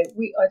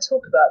 I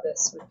talk about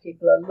this with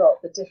people a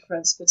lot, the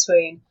difference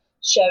between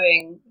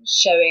showing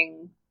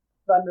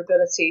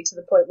vulnerability to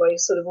the point where you're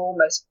sort of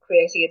almost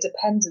creating a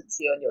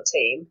dependency on your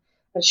team,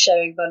 and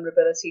showing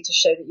vulnerability to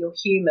show that you're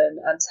human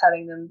and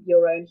telling them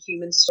your own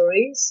human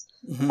stories.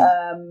 Mm-hmm.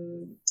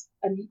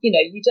 And,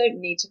 you don't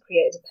need to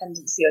create a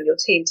dependency on your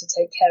team to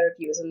take care of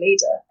you as a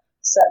leader.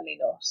 Certainly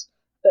not.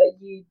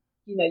 But you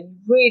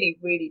really,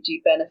 really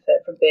do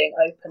benefit from being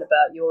open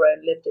about your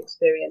own lived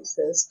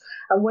experiences.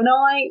 And when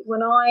I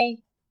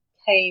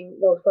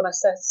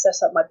set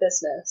up my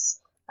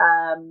business,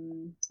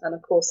 and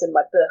of course in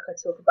my book I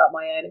talk about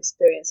my own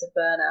experience of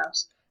burnout,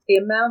 the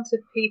amount of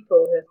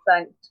people who have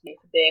thanked me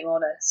for being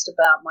honest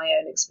about my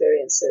own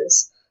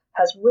experiences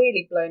has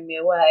really blown me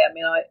away. I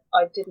mean,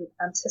 I didn't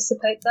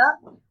anticipate that.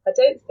 I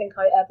don't think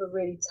I ever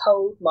really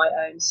told my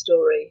own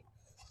story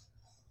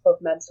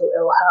of mental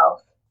ill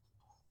health,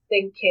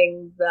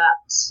 thinking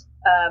that,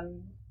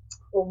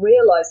 or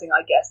realizing,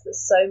 I guess, that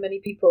so many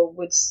people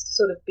would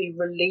sort of be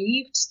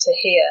relieved to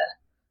hear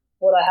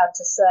what I had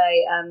to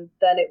say, and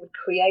then it would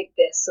create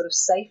this sort of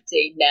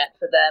safety net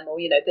for them, or,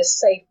 this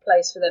safe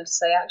place for them to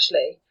say,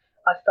 actually,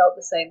 I felt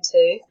the same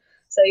too.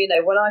 So,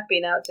 when I've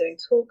been out doing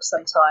talks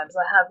sometimes,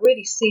 I have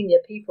really senior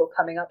people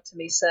coming up to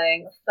me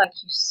saying, thank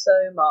you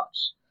so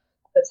much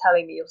for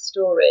telling me your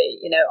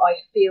story. I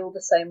feel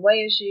the same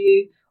way as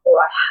you, or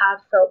I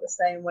have felt the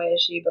same way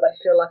as you, but I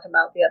feel like I'm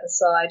out the other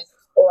side,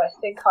 or I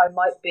think I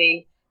might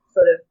be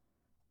sort of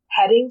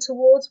heading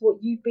towards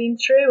what you've been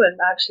through, and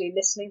actually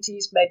listening to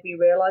you's made me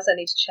realise I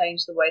need to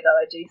change the way that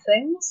I do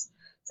things.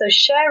 So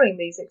sharing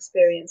these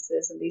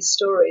experiences and these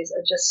stories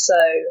are just so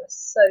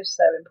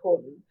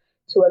important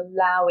to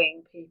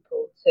allowing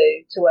people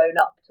to own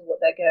up to what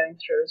they're going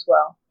through as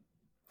well.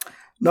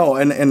 No,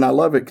 and I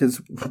love it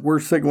because we're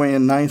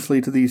segueing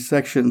nicely to these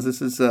sections. This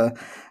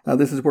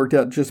has worked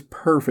out just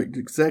perfect,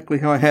 exactly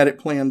how I had it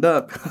planned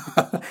up.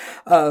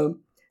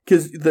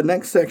 Because the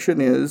next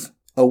section is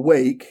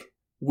awake.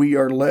 We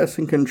are less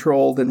in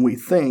control than we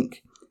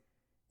think,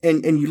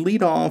 and you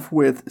lead off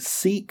with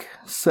seek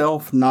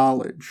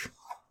self-knowledge.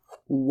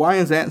 Why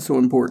is that so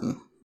important?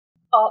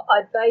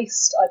 I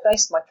based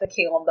my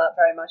thinking on that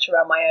very much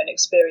around my own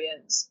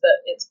experience,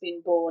 but it's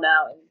been borne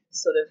out in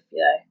sort of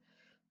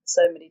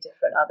so many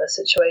different other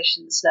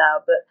situations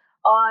now. But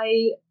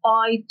I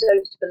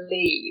don't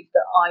believe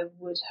that I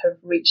would have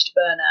reached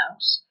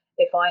burnout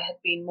if I had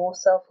been more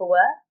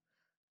self-aware.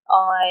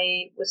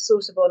 I was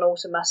sort of on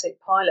automatic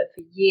pilot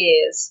for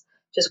years,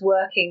 just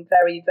working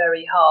very,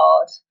 very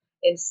hard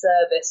in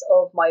service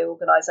of my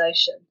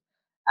organisation.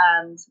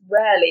 And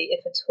rarely,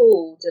 if at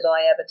all, did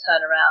I ever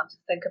turn around to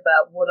think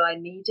about what I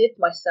needed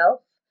myself,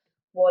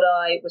 what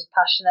I was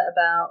passionate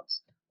about,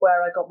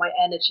 where I got my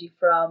energy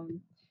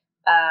from,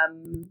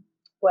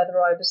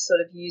 whether I was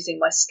sort of using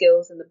my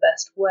skills in the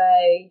best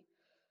way,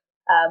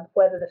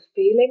 whether the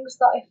feelings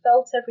that I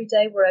felt every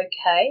day were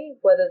okay,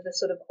 whether the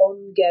sort of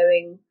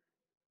ongoing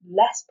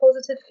less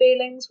positive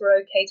feelings were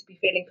okay to be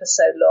feeling for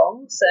so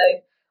long. So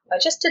I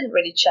just didn't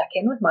really check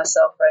in with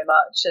myself very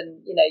much.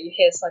 And, you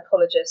hear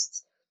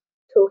psychologists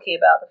talking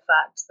about the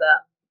fact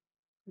that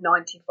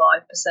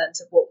 95%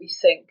 of what we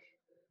think,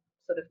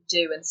 sort of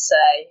do and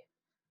say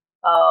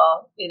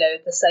are,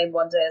 the same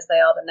one day as they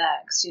are the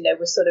next.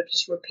 We're sort of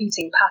just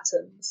repeating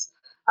patterns.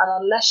 And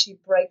unless you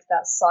break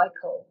that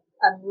cycle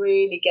and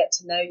really get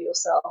to know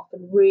yourself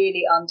and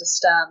really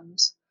understand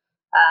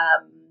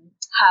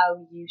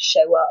how you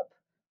show up,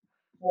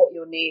 what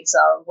your needs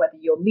are and whether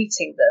you're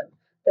meeting them,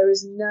 there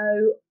is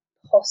no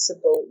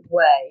possible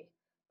way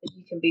that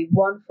you can be,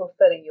 one,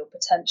 fulfilling your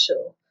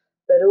potential,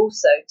 but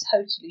also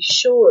totally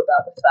sure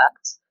about the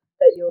fact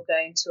that you're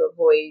going to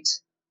avoid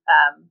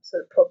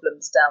sort of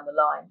problems down the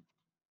line.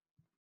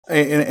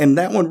 And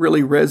that one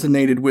really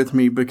resonated with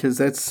me because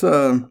that's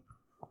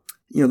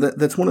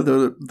that's one of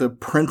the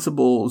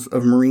principles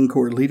of Marine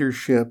Corps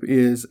leadership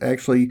is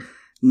actually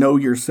know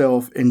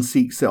yourself and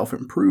seek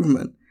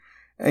self-improvement.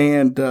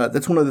 And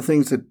that's one of the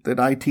things that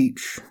I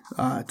teach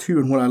too.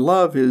 And what I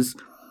love is,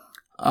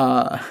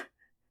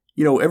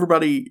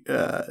 everybody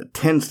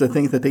tends to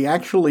think that they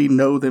actually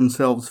know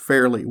themselves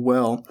fairly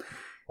well.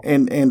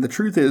 And the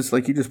truth is,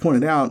 like you just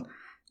pointed out,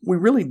 we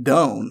really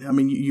don't. I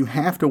mean, you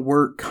have to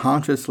work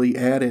consciously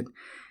at it.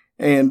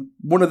 And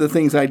one of the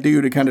things I do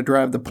to kind of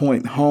drive the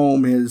point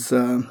home is,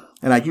 and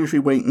I usually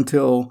wait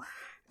until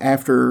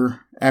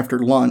after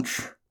lunch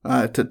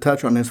to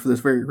touch on this for this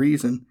very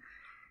reason,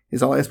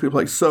 is I'll ask people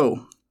like,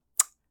 so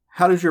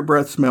how does your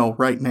breath smell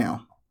right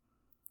now?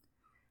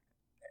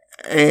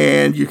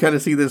 And you kind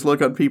of see this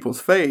look on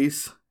people's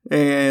face,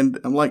 and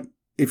I'm like,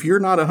 if you're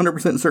not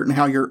 100% certain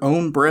how your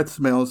own breath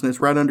smells and it's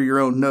right under your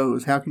own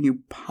nose, how can you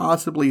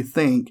possibly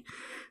think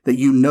that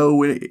you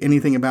know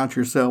anything about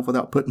yourself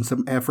without putting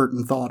some effort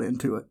and thought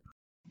into it?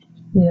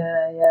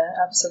 Yeah,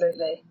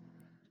 absolutely.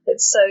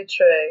 It's so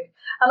true.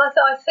 And I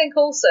think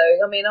also,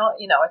 I mean,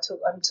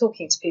 I'm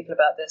talking to people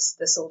about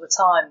this all the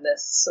time,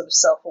 this sort of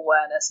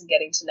self-awareness and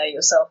getting to know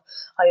yourself.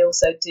 I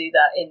also do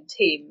that in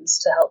teams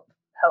to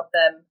help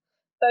them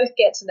both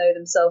get to know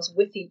themselves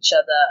with each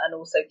other and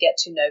also get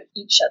to know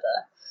each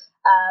other.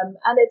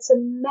 And it's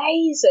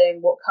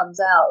amazing what comes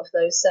out of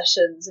those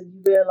sessions, and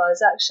you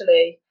realise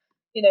actually,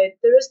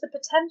 there is the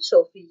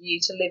potential for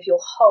you to live your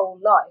whole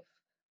life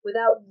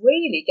without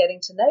really getting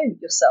to know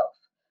yourself,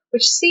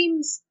 which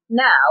seems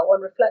now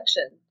on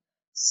reflection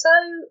so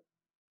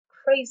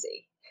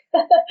crazy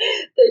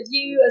that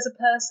you as a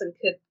person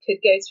could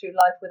go through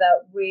life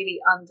without really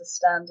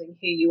understanding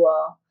who you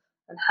are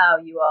and how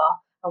you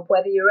are, and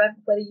whether you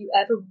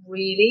ever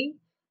really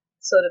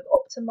sort of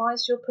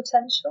optimize your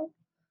potential.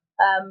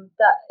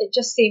 That it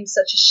just seems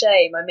such a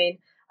shame. I mean,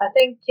 I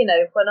think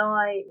when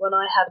I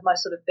had my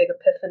sort of big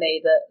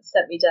epiphany that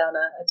sent me down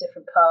a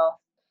different path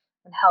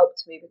and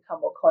helped me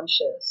become more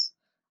conscious,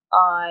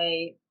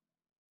 I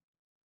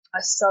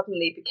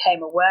suddenly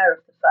became aware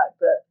of the fact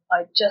that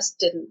I just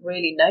didn't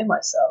really know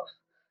myself,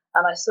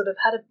 and I sort of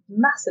had a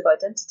massive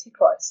identity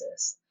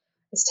crisis.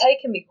 It's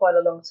taken me quite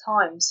a long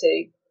time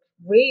to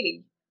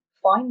really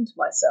find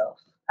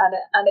myself,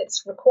 and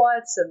it's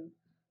required some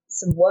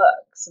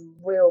work, some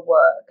real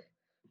work.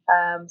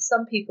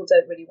 Some people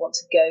don't really want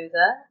to go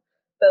there,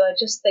 but I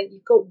just think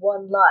you've got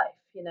one life.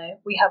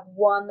 We have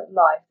one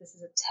life. This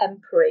is a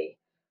temporary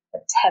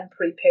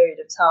period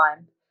of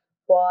time.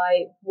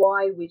 Why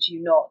would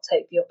you not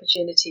take the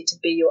opportunity to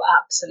be your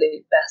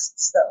absolute best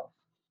self?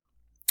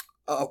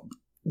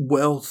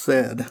 Well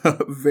said.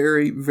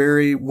 Very,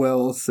 very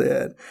well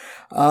said.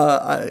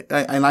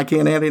 And I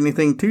can't add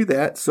anything to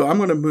that, so I'm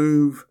going to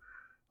move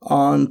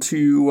on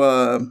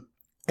to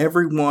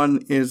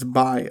everyone is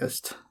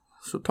biased.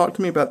 So talk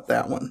to me about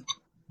that one.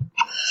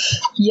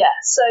 Yeah,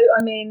 so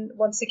I mean,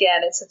 once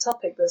again, it's a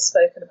topic that's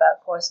spoken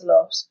about quite a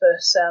lot,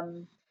 but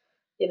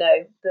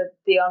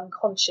the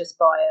unconscious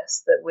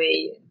bias that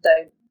we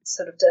don't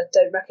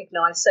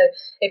recognise. So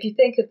if you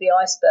think of the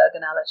iceberg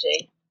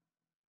analogy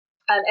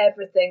and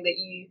everything that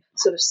you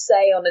sort of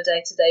say on a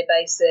day-to-day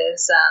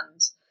basis,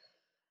 and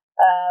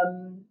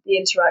the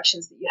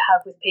interactions that you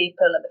have with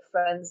people and the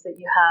friends that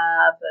you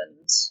have,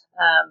 and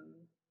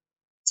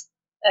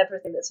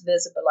everything that's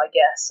visible, I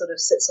guess, sort of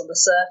sits on the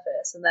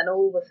surface, and then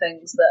all the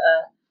things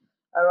that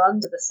are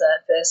under the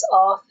surface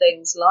are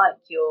things like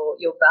your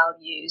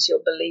values, your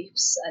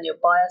beliefs, and your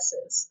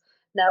biases.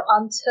 Now,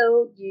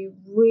 until you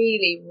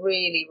really,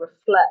 really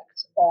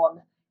reflect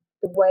on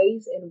the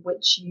ways in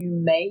which you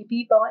may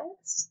be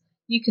biased,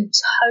 you can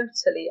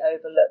totally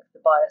overlook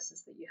the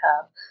biases that you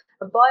have.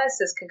 And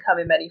biases can come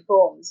in many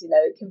forms.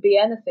 It can be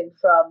anything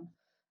from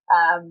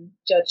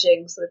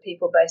judging sort of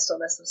people based on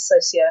their sort of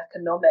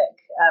socioeconomic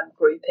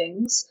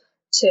groupings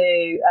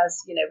to,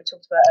 as we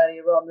talked about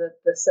earlier on,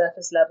 the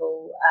surface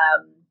level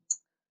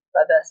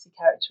diversity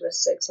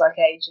characteristics like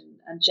age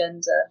and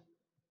gender.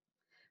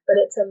 But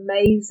it's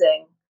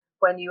amazing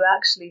when you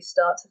actually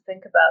start to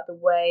think about the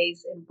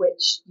ways in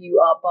which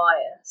you are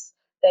biased,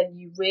 then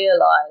you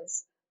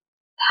realize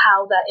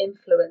how that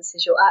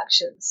influences your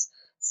actions.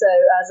 So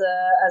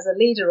as a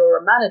leader or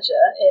a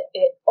manager,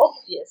 it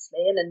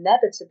obviously and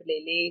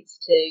inevitably leads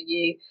to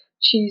you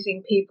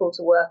choosing people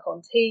to work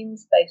on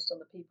teams based on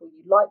the people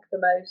you like the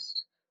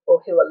most,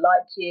 or who are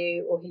like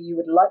you, or who you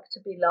would like to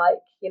be like,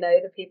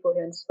 the people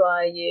who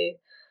inspire you.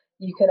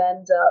 You can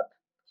end up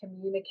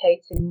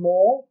communicating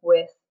more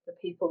with the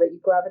people that you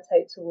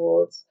gravitate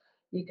towards.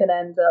 You can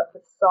end up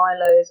with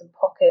silos and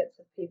pockets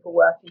of people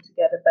working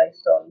together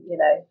based on,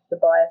 the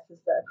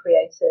biases that are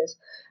created.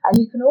 And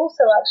you can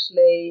also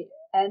actually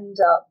end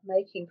up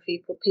making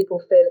people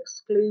feel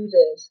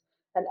excluded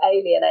and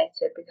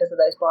alienated because of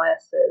those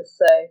biases.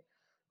 So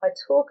I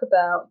talk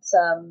about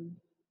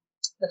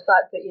the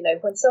fact that,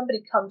 when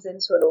somebody comes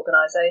into an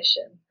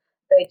organisation,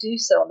 they do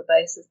so on the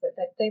basis that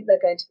they think they're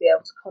going to be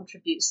able to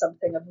contribute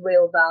something of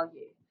real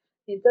value.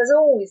 There's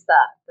always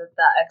that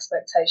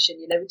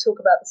expectation. We talk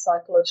about the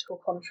psychological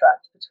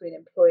contract between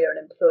employer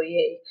and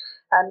employee,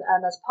 and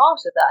as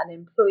part of that, an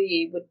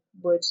employee would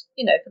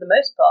for the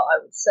most part,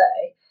 I would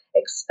say,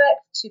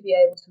 expect to be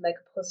able to make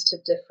a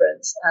positive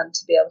difference and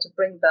to be able to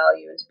bring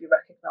value and to be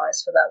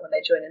recognised for that when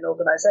they join an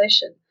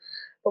organisation.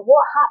 But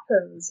what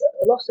happens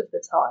a lot of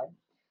the time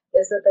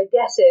is that they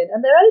get in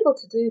and they're able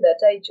to do their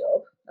day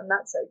job, and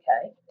that's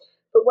okay.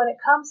 But when it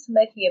comes to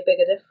making a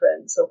bigger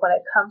difference, or when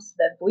it comes to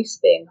their voice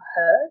being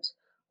heard,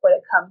 when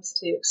it comes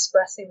to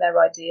expressing their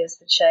ideas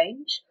for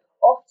change,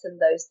 often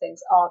those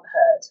things aren't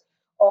heard.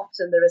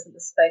 Often there isn't the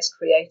space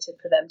created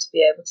for them to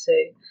be able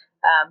to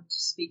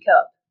speak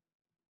up.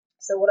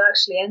 So what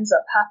actually ends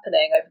up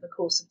happening over the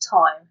course of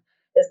time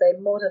is they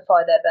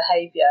modify their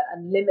behaviour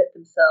and limit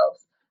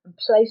themselves and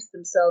place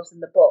themselves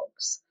in the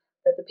box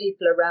that the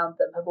people around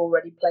them have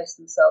already placed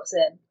themselves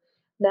in.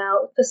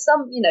 Now, for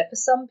some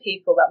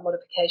people, that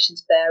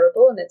modification's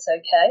bearable and it's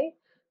okay.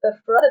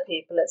 But for other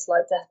people, it's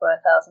like death by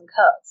 1,000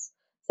 cuts.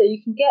 So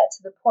you can get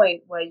to the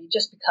point where you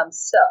just become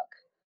stuck.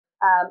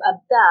 And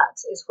that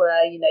is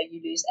where, you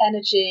lose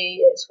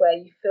energy. It's where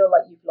you feel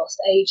like you've lost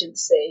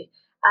agency.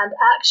 And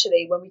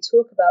actually, when we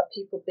talk about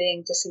people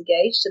being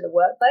disengaged in the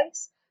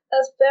workplace,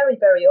 that's very,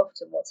 very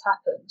often what's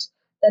happened.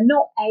 They're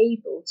not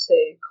able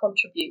to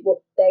contribute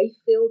what they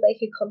feel they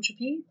could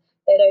contribute.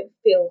 They don't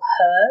feel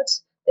heard.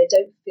 They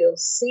don't feel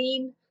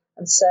seen.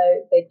 And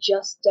so they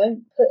just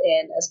don't put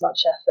in as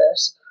much effort,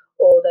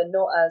 or they're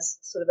not as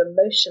sort of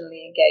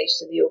emotionally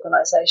engaged in the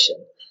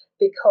organisation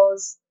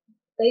because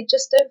they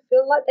just don't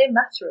feel like they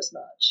matter as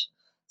much.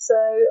 So,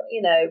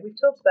 we've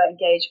talked about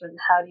engagement,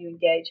 how do you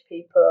engage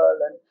people,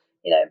 and,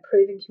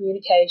 improving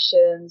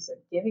communications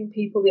and giving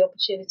people the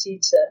opportunity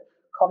to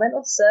comment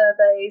on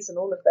surveys and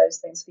all of those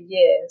things for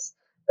years.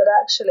 But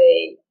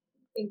actually,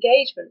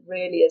 engagement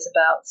really is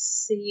about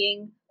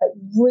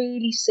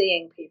really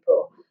seeing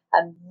people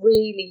and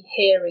really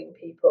hearing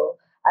people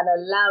and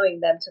allowing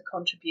them to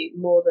contribute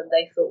more than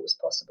they thought was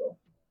possible.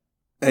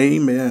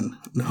 Amen.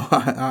 No,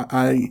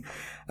 I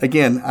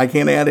can't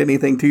add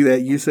anything to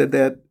that. You said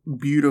that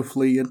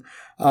beautifully. And,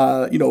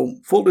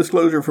 full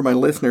disclosure for my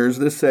listeners,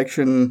 this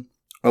section,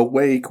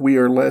 Awake, We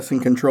Are Less in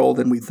Control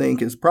Than We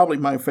Think, is probably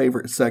my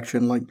favorite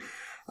section. Like,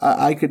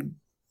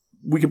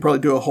 we could probably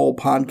do a whole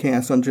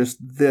podcast on just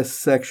this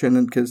section,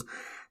 and because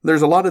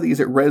there's a lot of these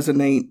that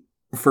resonate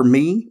for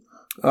me.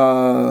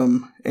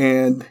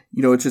 And,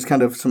 it's just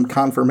kind of some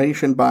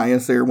confirmation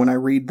bias there when I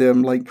read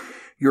them, like,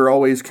 you're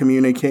always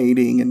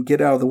communicating and get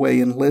out of the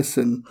way and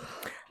listen.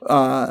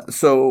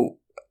 So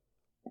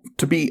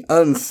to be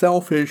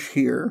unselfish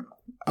here,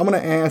 I'm going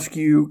to ask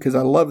you, because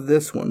I love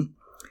this one,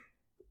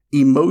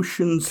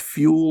 emotions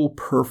fuel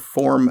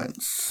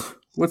performance.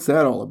 What's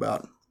that all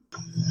about?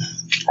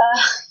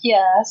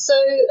 So,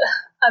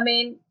 I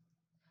mean,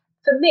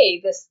 for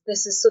me,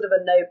 this is sort of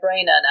a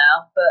no-brainer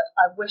now, but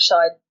I wish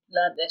I'd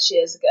learned this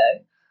years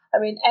ago. I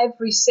mean,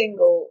 every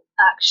single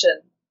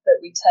action that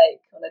we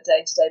take on a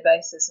day-to-day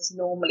basis has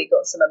normally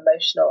got some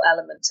emotional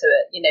element to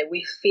it.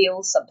 We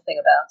feel something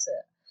about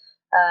it.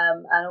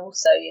 And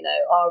also,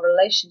 our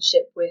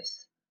relationship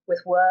with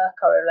work,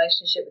 our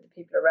relationship with the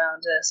people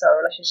around us, our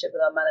relationship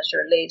with our manager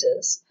and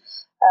leaders,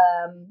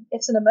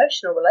 it's an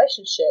emotional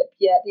relationship,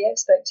 yet the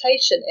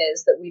expectation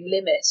is that we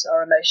limit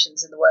our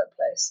emotions in the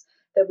workplace,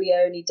 that we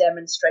only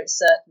demonstrate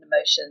certain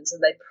emotions,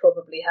 and they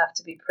probably have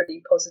to be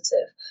pretty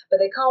positive. But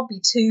they can't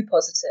be too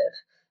positive,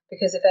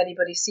 because if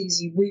anybody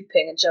sees you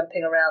whooping and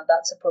jumping around,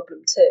 that's a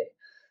problem too.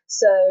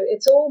 So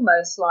it's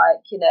almost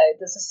like,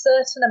 there's a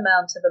certain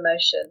amount of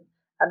emotion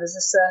and there's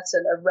a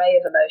certain array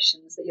of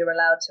emotions that you're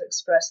allowed to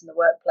express in the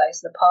workplace.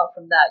 And apart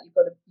from that, you've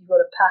got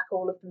to pack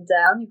all of them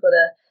down. You've got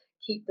to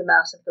keep them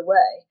out of the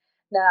way.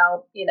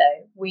 Now,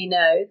 we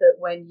know that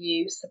when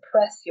you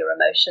suppress your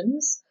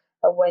emotions,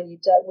 and when you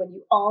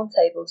aren't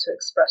able to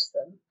express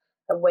them,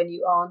 and when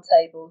you aren't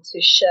able to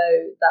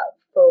show that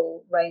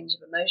full range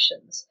of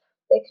emotions,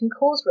 it can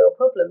cause real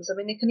problems. I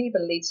mean, it can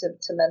even lead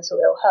to mental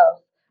ill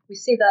health. We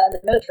see that in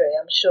the military.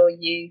 I'm sure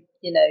you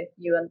know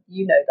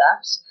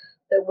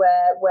that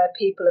where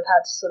people have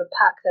had to sort of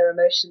pack their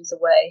emotions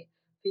away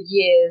for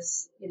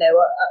years,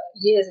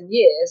 years and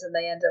years, and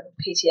they end up with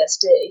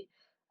PTSD.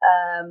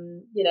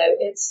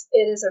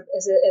 It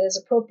is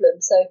a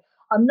problem. So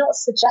I'm not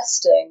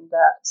suggesting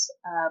that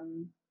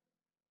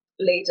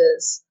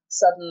leaders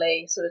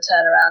suddenly sort of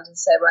turn around and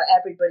say, right,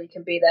 everybody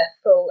can be their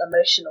full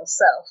emotional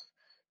self,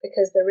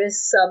 because there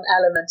is some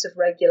element of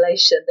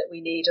regulation that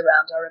we need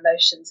around our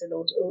emotions in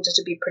order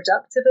to be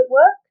productive at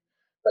work.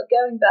 But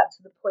going back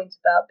to the point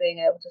about being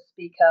able to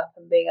speak up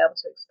and being able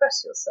to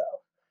express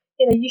yourself,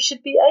 you should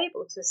be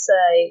able to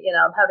say,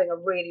 I'm having a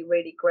really,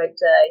 really great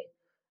day,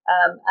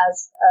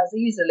 as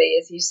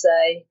easily as you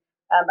say,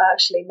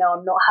 actually, no,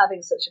 I'm not having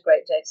such a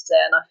great day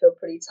today, and I feel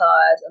pretty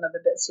tired, and I'm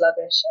a bit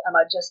sluggish, and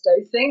I just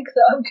don't think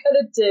that I'm going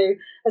to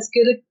do as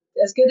good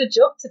a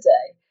job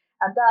today.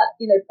 And that,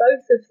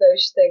 both of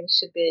those things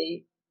should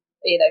be,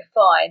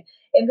 fine.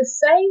 In the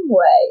same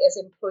way as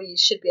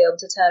employees should be able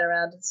to turn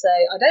around and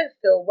say, I don't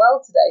feel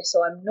well today,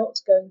 so I'm not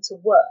going to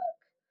work.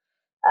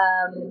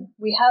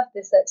 We have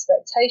this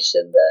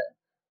expectation that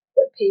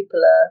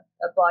people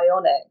are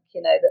bionic,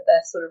 that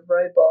they're sort of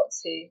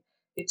robots who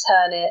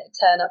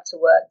turn up to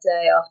work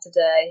day after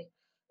day,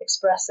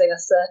 expressing a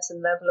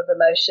certain level of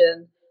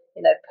emotion,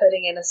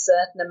 putting in a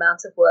certain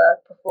amount of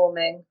work,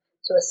 performing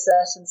to a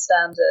certain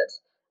standard.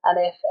 And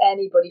if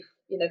anybody,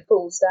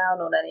 falls down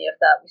on any of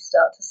that, we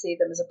start to see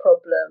them as a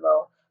problem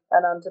or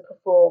an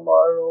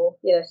underperformer or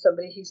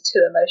somebody who's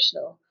too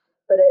emotional.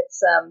 But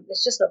it's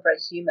just not very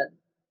human.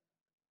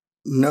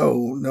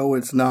 No,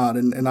 it's not.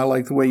 And I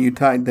like the way you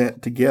tied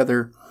that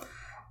together.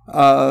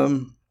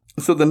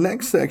 So the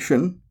next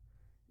section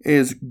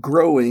is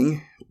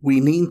growing. We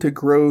need to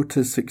grow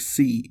to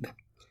succeed.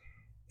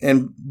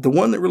 And the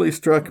one that really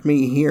struck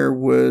me here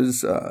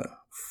was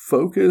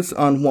focus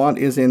on what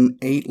is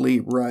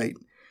innately right.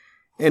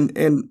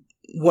 And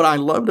what I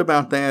loved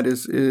about that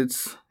is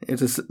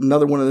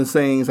another one of the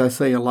sayings I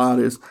say a lot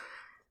is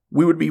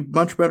we would be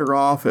much better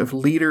off if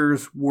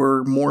leaders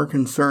were more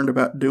concerned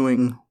about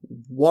doing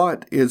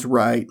what is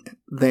right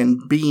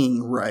than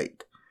being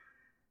right.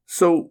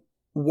 So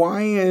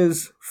why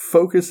is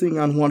focusing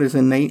on what is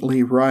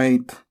innately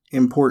right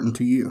important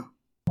to you?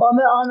 Well,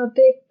 I'm a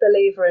big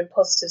believer in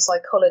positive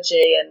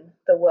psychology and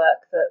the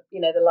work that,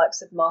 the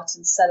likes of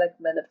Martin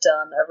Seligman have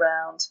done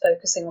around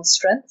focusing on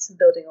strengths and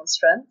building on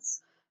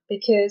strengths.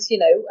 Because,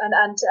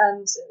 and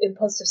in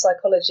positive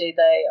psychology,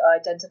 they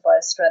identify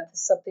a strength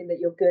as something that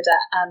you're good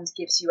at and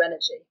gives you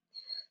energy.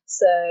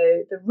 So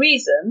the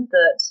reason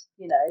that,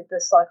 the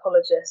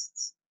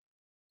psychologists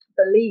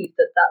believe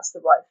that that's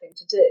the right thing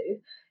to do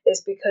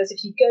is because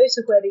if you go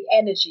to where the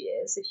energy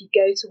is, if you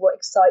go to what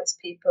excites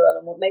people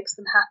and what makes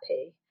them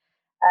happy,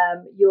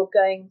 you're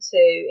going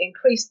to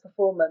increase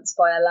performance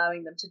by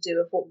allowing them to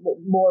do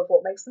more of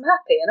what makes them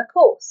happy. And of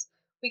course,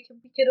 we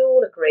could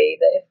all agree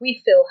that if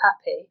we feel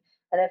happy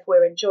and if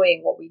we're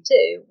enjoying what we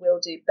do,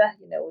 we'll do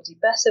better. We'll do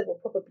better. We'll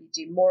probably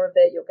do more of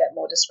it. You'll get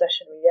more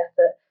discretionary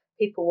effort.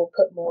 People will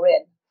put more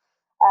in.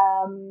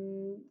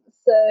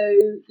 So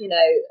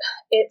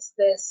it's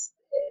this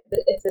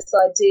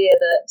idea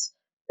that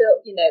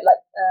built,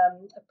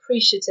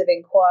 appreciative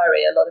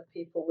inquiry. A lot of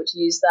people would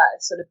use that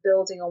as sort of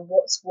building on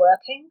what's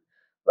working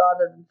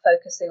rather than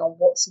focusing on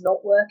what's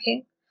not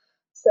working.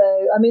 So,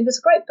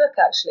 there's a great book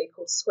actually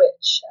called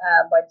Switch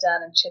by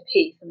Dan and Chip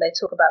Heath, and they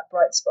talk about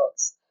bright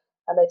spots.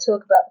 And they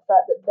talk about the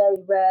fact that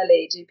very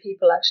rarely do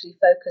people actually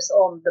focus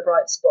on the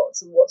bright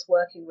spots and what's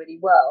working really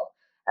well,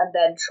 and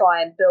then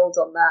try and build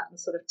on that and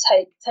sort of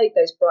take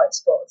those bright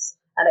spots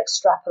and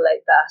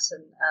extrapolate that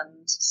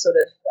and sort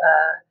of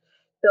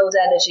build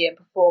energy and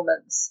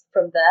performance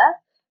from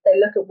there. They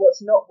look at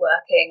what's not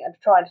working and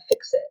try and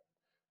fix it.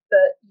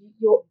 But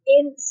you're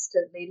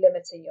instantly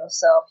limiting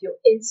yourself.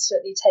 You're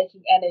instantly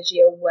taking energy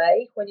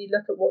away when you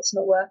look at what's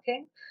not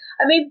working.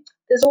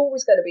 There's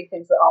always going to be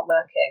things that aren't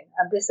working.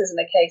 And this isn't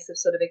a case of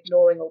sort of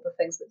ignoring all the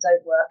things that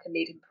don't work and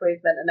need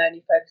improvement and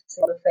only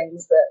focusing on the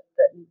things that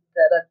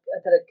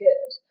are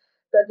good.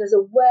 But there's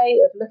a way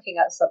of looking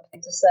at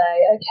something to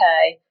say,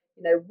 okay,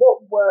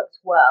 what worked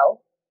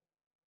well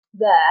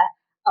there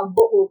and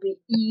what will be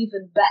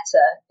even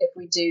better if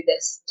we do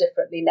this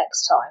differently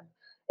next time.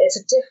 It's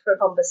a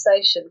different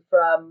conversation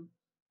from,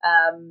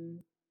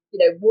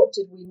 what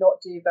did we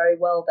not do very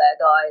well there,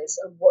 guys,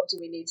 and what do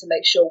we need to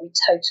make sure we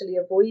totally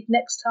avoid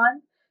next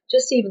time?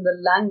 Just even the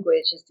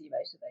language is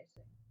demotivating.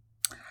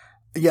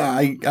 Yeah,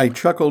 I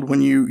chuckled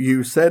when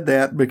you said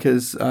that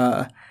because,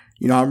 I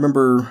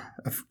remember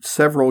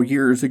several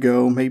years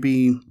ago,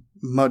 maybe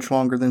much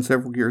longer than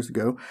several years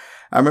ago,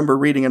 I remember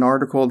reading an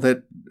article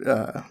that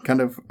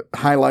kind of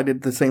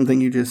highlighted the same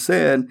thing you just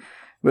said,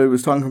 but it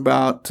was talking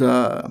about,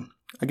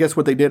 I guess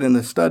what they did in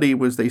the study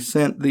was they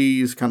sent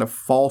these kind of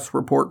false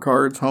report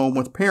cards home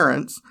with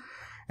parents,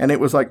 and it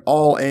was like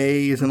all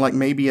A's and like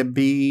maybe a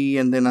B,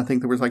 and then I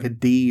think there was like a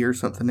D or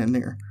something in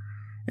there.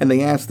 And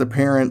they asked the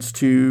parents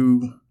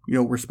to,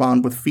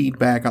 respond with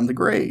feedback on the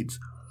grades.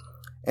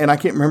 And I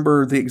can't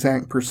remember the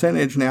exact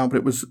percentage now, but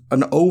it was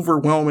an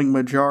overwhelming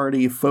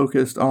majority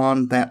focused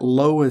on that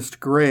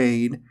lowest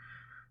grade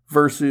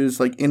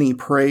versus like any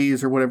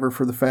praise or whatever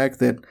for the fact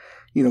that,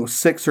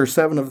 6 or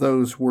 7 of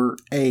those were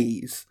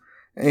A's.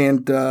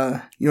 And,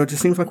 it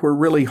just seems like we're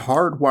really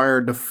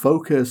hardwired to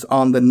focus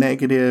on the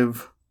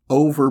negative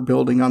over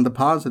building on the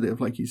positive,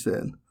 like you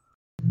said.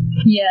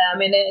 Yeah,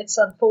 it's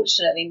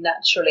unfortunately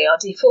naturally our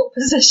default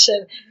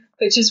position,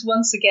 which is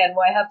once again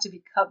why I have to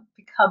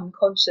become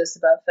conscious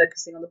about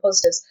focusing on the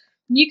positives.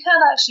 And you can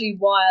actually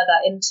wire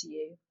that into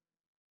you.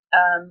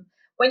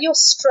 When you're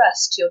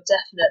stressed, you're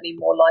definitely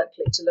more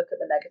likely to look at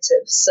the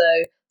negatives.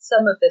 So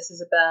some of this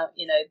is about,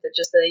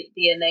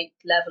 the innate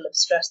level of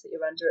stress that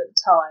you're under at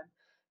the time.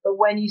 But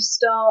when you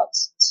start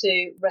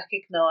to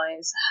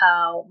recognize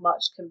how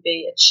much can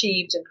be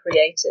achieved and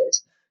created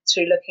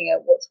through looking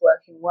at what's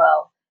working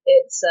well,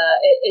 it's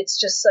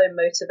just so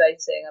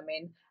motivating.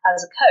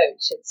 As a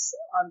coach,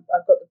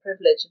 I've got the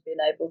privilege of being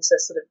able to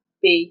sort of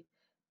be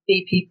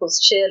people's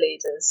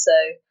cheerleaders. So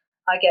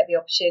I get the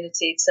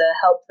opportunity to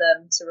help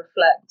them to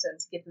reflect and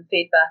to give them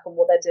feedback on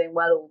what they're doing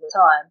well all the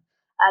time.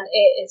 And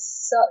it is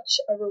such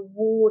a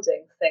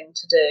rewarding thing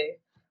to do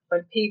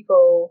when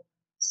people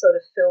sort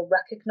of feel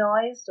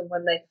recognized and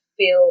when they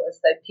feel as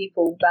though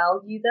people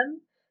value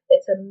them.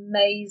 It's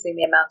amazing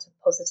the amount of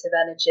positive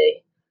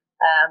energy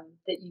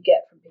that you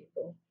get from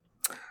people.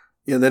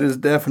 Yeah, that is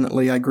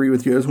definitely, I agree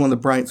with you, it's one of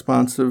the bright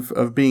spots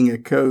of being a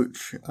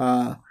coach.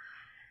 Now,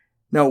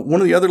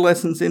 one of the other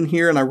lessons in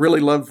here, and I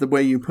really love the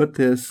way you put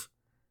this,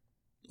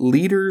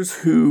 leaders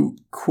who,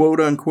 quote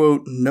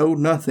unquote, know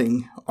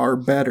nothing are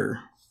better.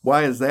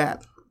 Why is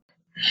that?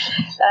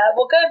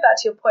 Well, going back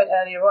to your point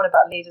earlier on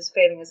about leaders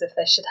feeling as if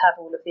they should have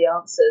all of the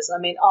answers,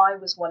 I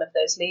was one of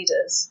those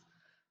leaders.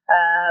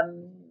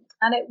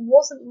 And it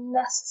wasn't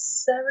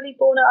necessarily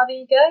born out of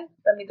ego.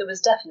 There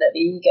was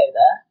definitely ego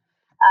there.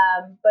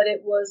 But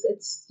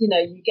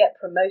you get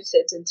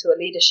promoted into a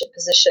leadership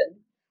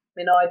position I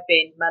mean, I'd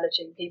been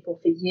managing people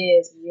for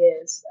years and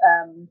years,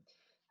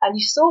 and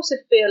you sort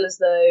of feel as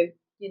though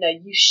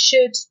you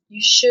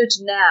should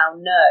now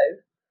know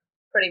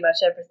pretty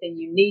much everything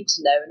you need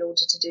to know in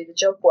order to do the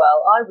job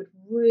well. I would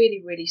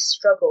really, really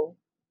struggle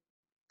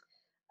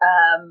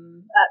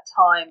at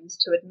times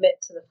to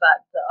admit to the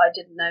fact that I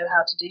didn't know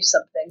how to do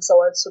something,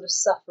 so I would sort of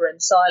suffer in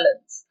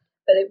silence.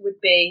 But it would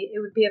be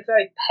a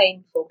very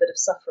painful bit of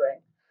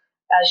suffering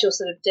as you're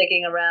sort of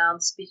digging around,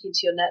 speaking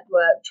to your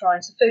network,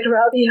 trying to figure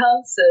out the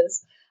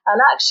answers. And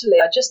actually,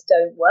 I just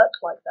don't work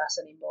like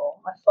that anymore.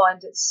 I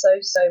find it so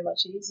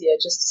much easier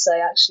just to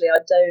say, actually,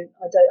 I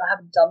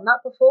haven't done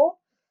that before,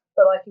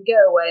 but I can go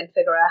away and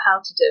figure out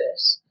how to do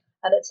it.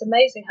 And it's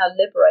amazing how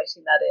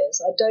liberating that is.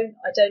 I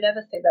don't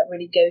ever think that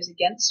really goes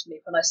against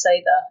me when I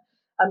say that.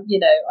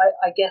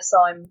 I guess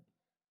I'm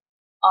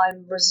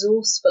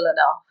resourceful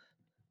enough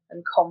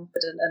and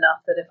confident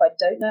enough that if I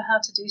don't know how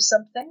to do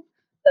something,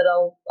 that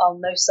I'll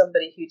know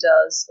somebody who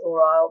does,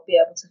 or I'll be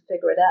able to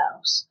figure it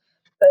out.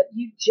 But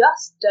you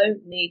just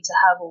don't need to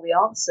have all the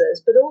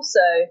answers. But also,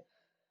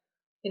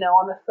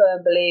 I'm a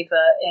firm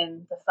believer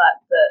in the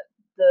fact that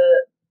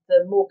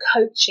the more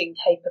coaching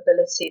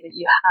capability that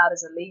you have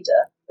as a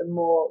leader, the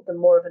more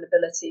of an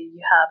ability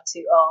you have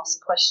to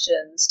ask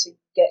questions, to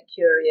get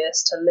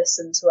curious, to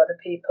listen to other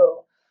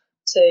people,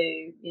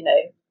 to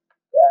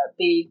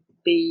be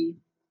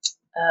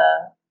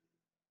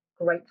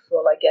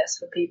grateful, I guess,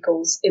 for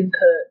people's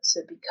input,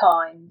 to be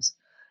kind,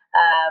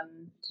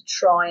 to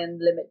try and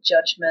limit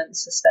judgment,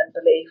 suspend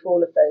belief,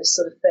 all of those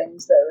sort of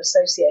things that are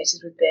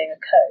associated with being a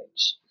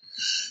coach.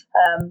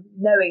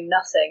 Knowing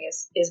nothing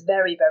is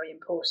very, very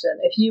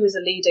important. If you as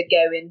a leader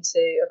go into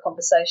a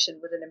conversation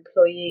with an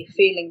employee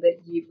feeling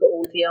that you've got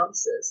all the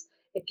answers,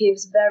 it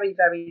gives very,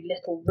 very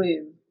little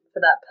room for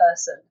that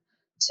person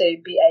to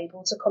be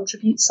able to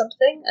contribute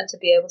something and to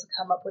be able to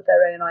come up with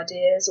their own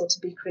ideas or to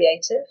be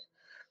creative.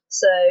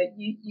 So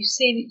you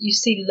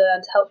see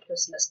learned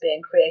helplessness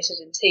being created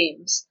in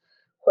teams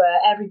where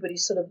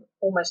everybody's sort of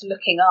almost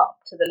looking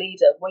up to the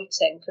leader,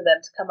 waiting for them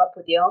to come up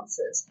with the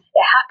answers.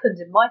 It happened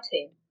in my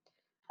team.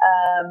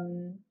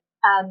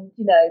 And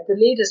the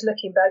leader's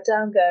looking back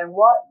down going,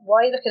 why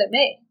are you looking at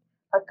me?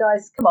 Like,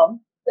 guys, come on,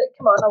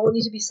 I want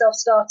you to be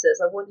self-starters.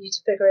 I want you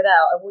to figure it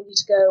out. I want you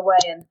to go away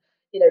and,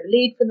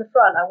 lead from the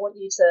front. I want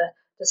you to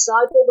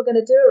decide what we're going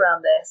to do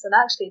around this. And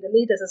actually, the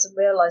leader doesn't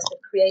realize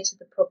they've created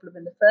the problem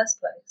in the first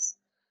place.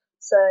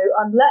 So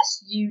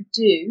unless you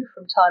do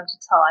from time to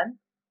time,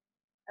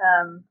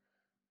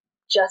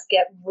 just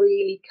get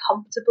really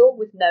comfortable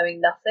with knowing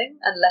nothing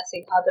and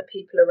letting other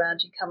people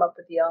around you come up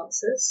with the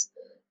answers,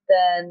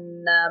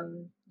 then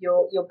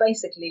you're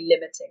basically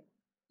limiting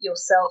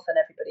yourself and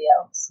everybody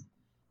else.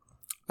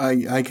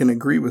 I can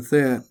agree with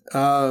that.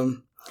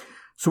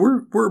 So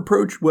we're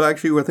approached. Well,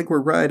 actually, I think we're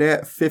right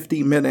at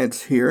 50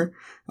 minutes here.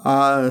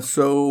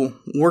 So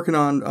working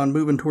on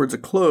moving towards a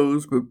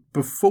close. But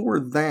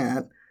before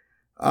that,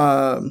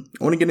 I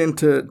want to get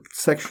into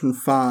section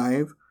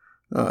 5.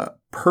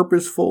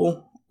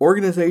 Purposeful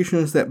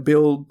organizations that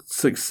build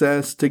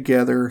success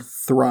together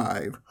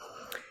thrive.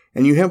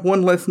 And you have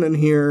one lesson in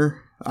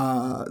here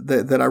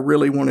that I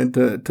really wanted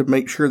to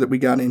make sure that we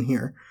got in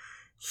here.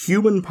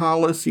 Human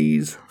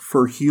policies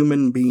for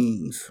human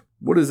beings.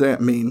 What does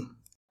that mean?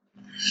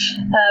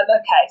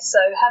 Okay, so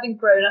having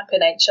grown up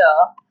in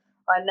HR,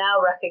 I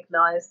now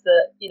recognise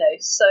that,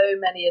 so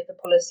many of the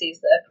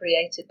policies that are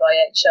created by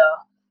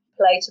HR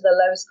play to the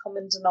lowest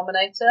common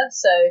denominator.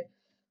 So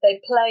they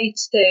play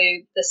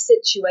to the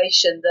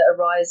situation that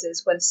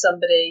arises when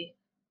somebody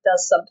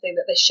does something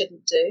that they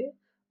shouldn't do,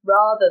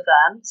 rather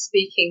than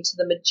speaking to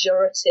the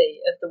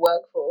majority of the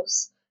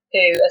workforce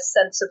who are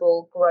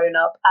sensible,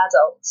 grown-up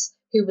adults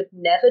who would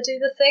never do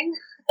the thing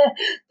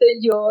that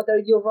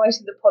you're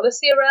writing the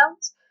policy around.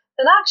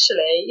 And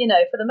actually,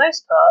 for the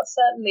most part,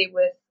 certainly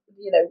with,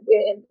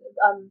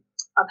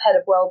 I'm head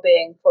of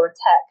wellbeing for a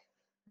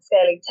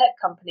scaling tech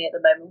company at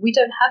the moment. We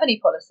don't have any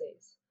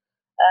policies.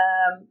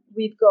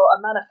 We've got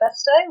a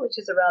manifesto, which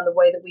is around the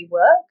way that we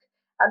work.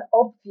 And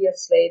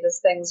obviously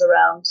there's things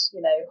around,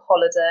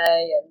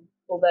 holiday, and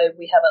although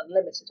we have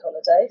unlimited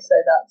holiday, so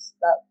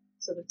that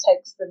sort of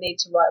takes the need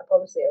to write a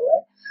policy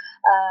away.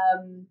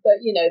 But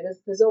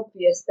there's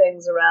obvious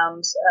things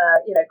around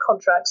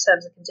contracts,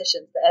 terms and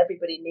conditions that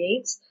everybody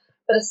needs.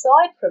 But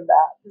aside from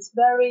that, there's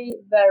very,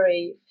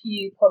 very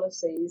few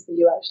policies that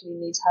you actually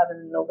need to have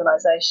in an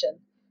organisation.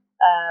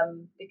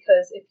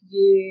 Because if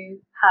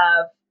you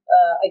have,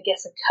 a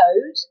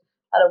code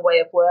and a way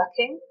of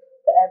working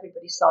that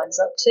everybody signs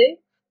up to,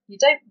 you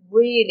don't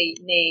really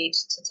need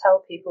to tell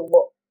people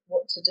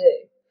what to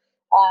do.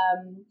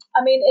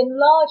 In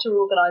larger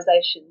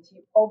organisations,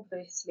 you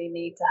obviously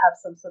need to have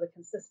some sort of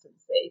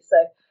consistency. So,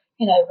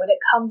 when it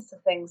comes to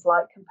things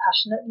like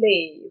compassionate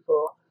leave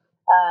or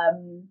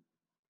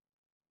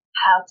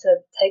how to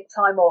take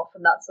time off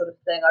and that sort of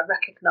thing, I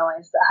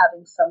recognise that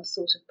having some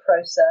sort of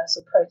process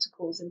or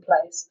protocols in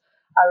place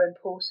are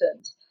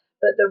important.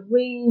 But the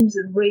reams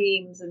and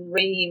reams and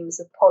reams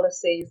of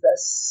policies that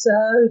are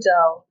so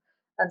dull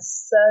and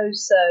so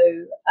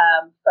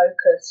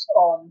focused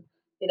on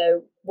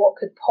what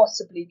could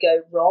possibly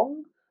go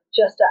wrong,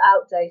 just are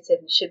outdated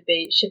and should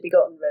be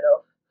gotten rid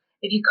of.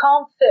 If you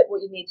can't fit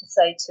what you need to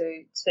say to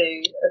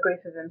a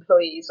group of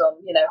employees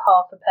on,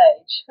 half a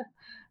page,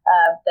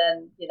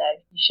 then, you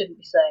shouldn't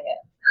be saying it.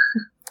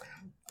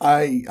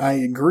 I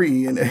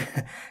agree. And,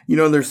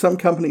 there's some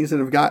companies that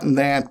have gotten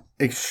that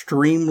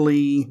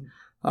extremely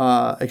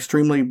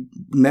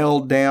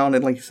nailed down.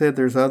 And like you said,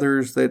 there's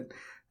others that,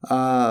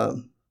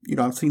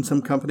 I've seen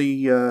some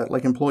company,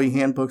 like employee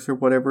handbooks or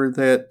whatever,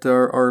 that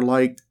are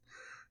like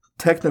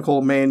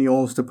technical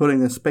manuals to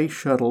putting a space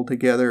shuttle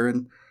together.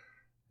 And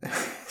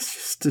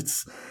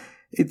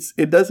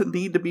it doesn't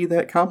need to be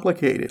that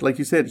complicated. Like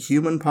you said,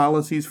 human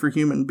policies for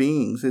human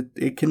beings.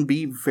 It can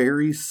be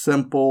very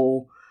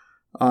simple.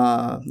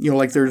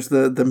 Like there's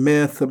the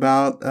myth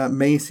about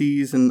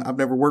Macy's, and I've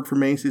never worked for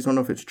Macy's. I don't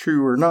know if it's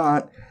true or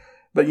not,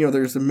 but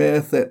there's a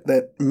myth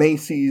that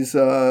Macy's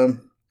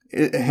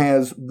it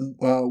has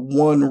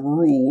one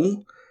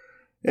rule,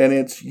 and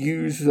it's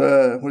use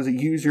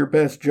your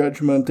best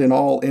judgment in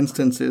all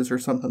instances or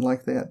something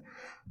like that.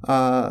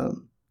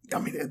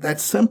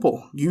 That's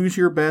simple. Use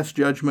your best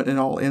judgment in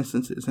all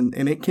instances.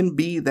 And it can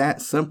be that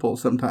simple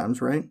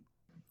sometimes, right?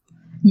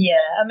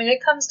 Yeah,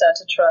 it comes down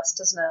to trust,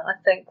 doesn't it? I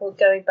think,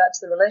 going back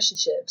to the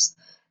relationships,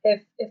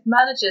 if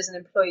managers and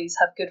employees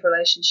have good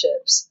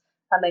relationships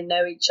and they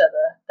know each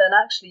other, then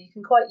actually you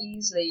can quite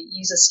easily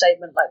use a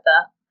statement like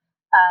that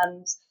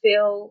and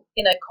feel,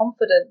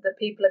 confident that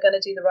people are going to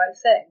do the right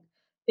thing.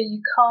 But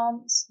you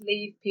can't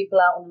leave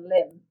people out on a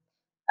limb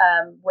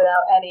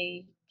without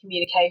any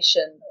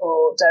communication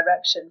or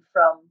direction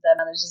from their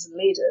managers and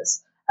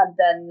leaders, and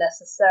then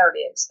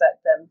necessarily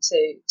expect them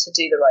to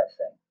do the right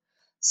thing.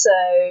 So,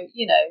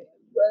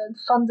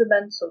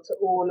 fundamental to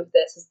all of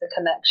this is the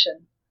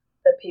connection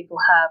that people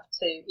have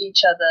to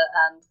each other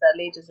and their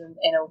leaders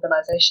in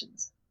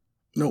organizations.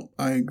 No,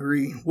 I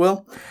agree.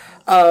 Well,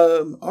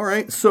 all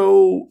right.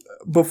 So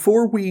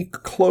before we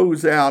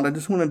close out, I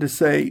just wanted to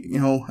say,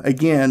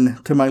 again,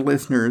 to my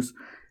listeners,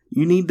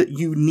 you need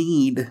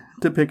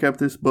to pick up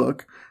this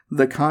book,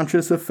 The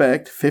Conscious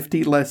Effect,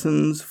 50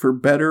 Lessons for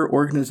Better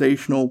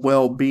Organizational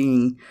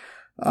Well-Being.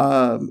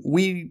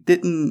 We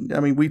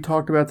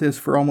talked about this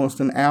for almost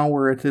an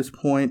hour at this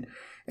point,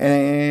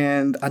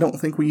 and I don't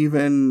think we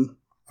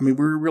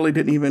really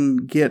didn't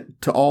even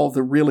get to all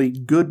the really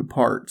good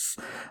parts.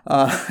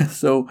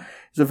 So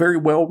it's a very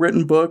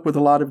well-written book with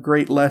a lot of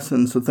great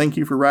lessons. So thank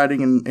you for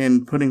writing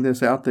and putting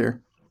this out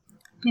there.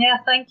 Yeah,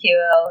 thank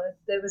you, Al.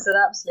 It was an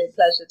absolute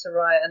pleasure to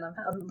write, and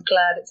I'm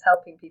glad it's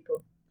helping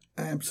people.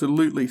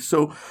 Absolutely.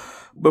 So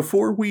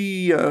before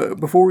we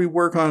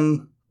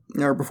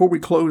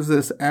close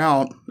this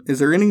out, is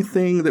there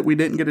anything that we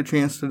didn't get a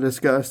chance to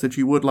discuss that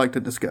you would like to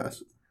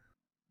discuss?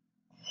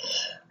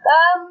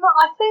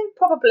 I think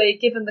probably,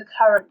 given the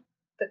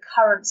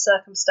current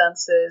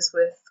circumstances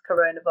with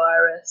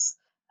coronavirus,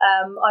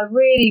 I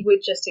really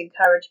would just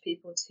encourage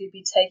people to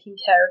be taking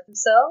care of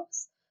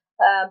themselves.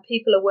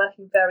 People are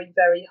working very,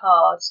 very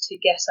hard to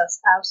get us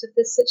out of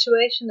this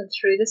situation and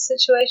through this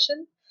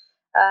situation.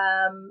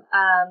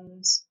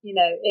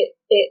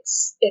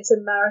 It's a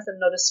marathon,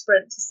 not a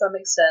sprint to some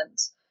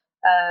extent.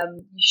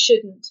 You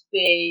shouldn't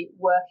be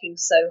working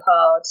so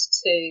hard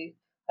to,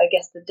 I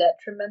guess, the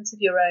detriment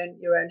of your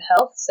own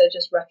health. So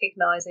just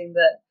recognizing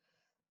that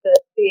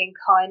being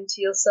kind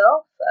to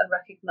yourself and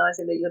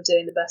recognizing that you're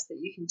doing the best that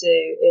you can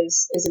do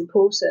is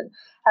important.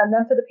 And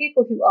then for the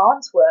people who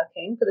aren't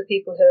working, for the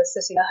people who are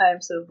sitting at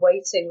home sort of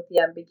waiting with the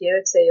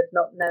ambiguity of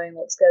not knowing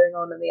what's going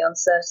on and the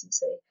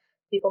uncertainty,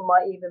 people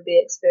might even be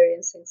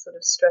experiencing sort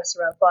of stress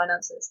around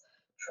finances.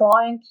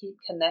 Try and keep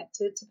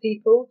connected to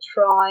people.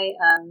 Try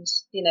and,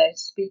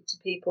 speak to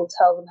people,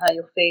 tell them how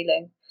you're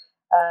feeling.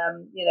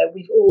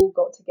 We've all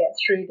got to get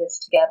through this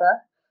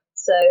together.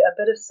 So a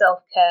bit of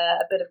self-care,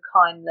 a bit of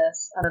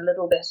kindness, and a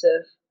little bit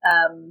of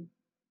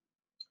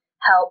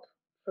help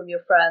from your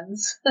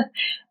friends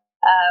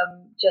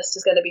just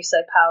is going to be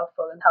so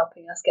powerful in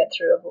helping us get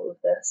through all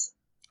of this.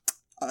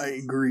 I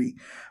agree.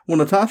 Well,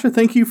 Natasha,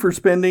 thank you for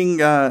spending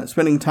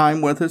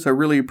time with us. I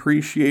really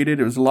appreciate it.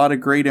 It was a lot of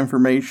great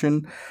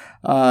information.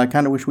 I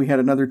kind of wish we had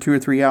another 2 or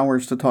 3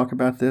 hours to talk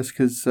about this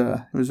because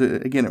it was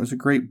a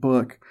great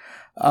book.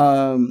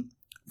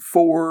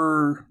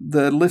 For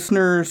the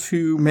listeners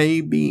who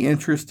may be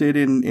interested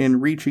in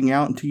reaching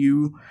out to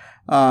you,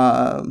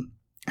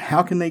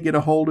 how can they get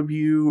a hold of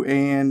you?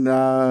 And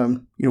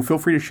feel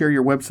free to share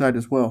your website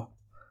as well.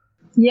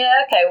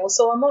 Yeah, okay. Well,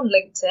 so I'm on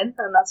LinkedIn,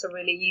 and that's a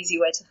really easy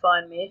way to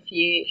find me if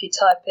you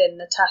type in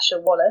Natasha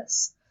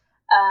Wallace.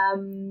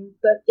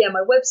 But yeah,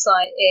 my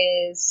website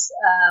is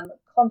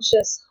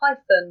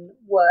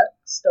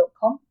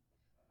conscious-works.com.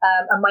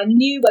 And my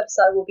new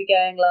website will be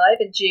going live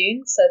in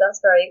June, so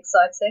that's very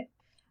exciting.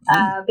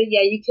 But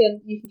yeah, you can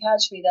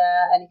catch me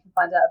there, and you can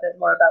find out a bit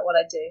more about what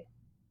I do.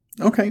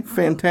 Okay,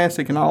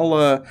 fantastic. And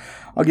I'll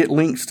get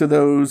links to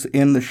those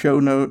in the show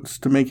notes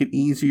to make it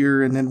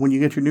easier. And then when you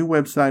get your new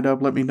website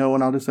up, let me know,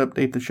 and I'll just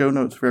update the show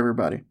notes for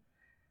everybody.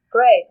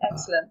 Great.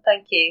 Excellent.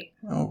 Thank you.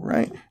 All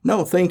right.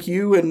 No, thank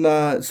you.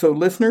 And so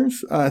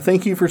listeners,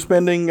 thank you for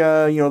spending,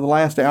 the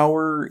last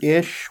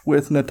hour-ish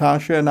with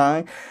Natasha and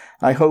I.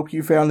 I hope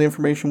you found the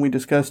information we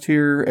discussed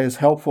here as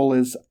helpful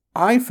as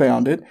I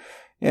found it.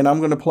 And I'm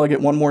going to plug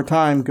it one more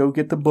time. Go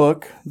get the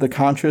book, The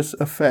Conscious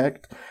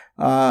Effect.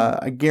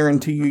 I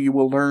guarantee you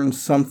will learn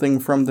something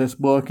from this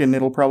book, and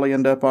it'll probably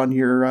end up on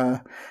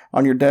your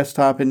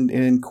desktop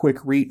in quick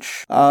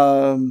reach.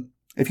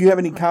 If you have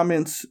any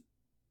comments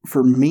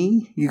for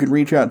me, you can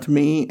reach out to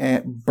me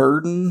at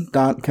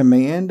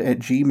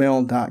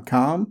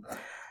burden.command@gmail.com.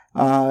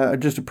 I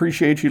just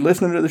appreciate you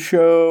listening to the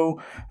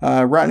show,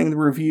 writing the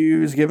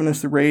reviews, giving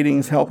us the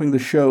ratings, helping the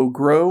show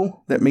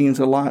grow. That means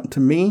a lot to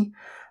me.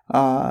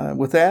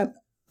 With that,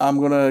 I'm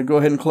going to go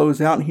ahead and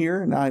close out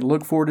here, and I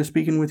look forward to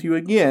speaking with you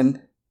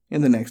again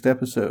in the next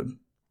episode.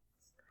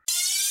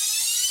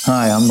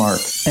 Hi, I'm Mark.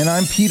 And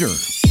I'm Peter.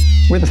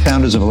 We're the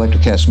founders of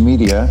Electrocast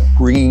Media,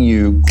 bringing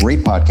you great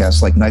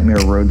podcasts like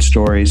Nightmare Road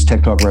Stories,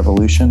 Tech Talk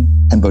Revolution,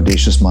 and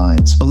Bodacious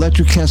Minds.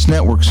 Electrocast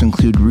networks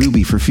include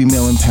Ruby for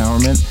female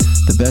empowerment,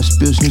 the Best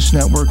Business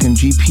Network, and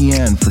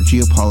GPN for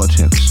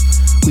geopolitics.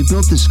 We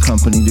built this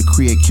company to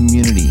create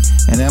community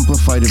and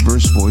amplify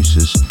diverse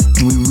voices,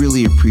 and we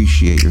really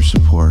appreciate your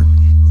support.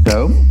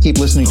 So, keep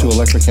listening to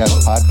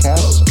Electrocast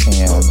podcasts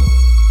and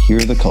hear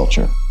the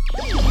culture.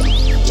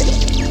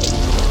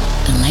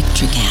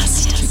 Electrocast.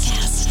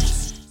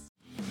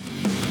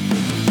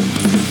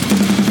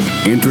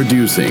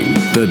 Introducing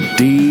the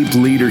Deep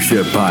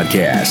Leadership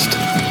Podcast.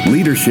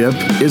 Leadership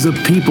is a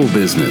people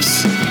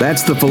business.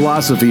 That's the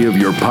philosophy of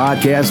your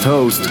podcast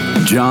host,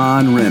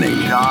 John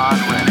Rennie.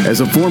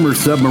 As a former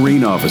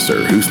submarine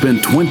officer who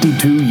spent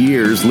 22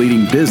 years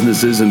leading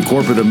businesses in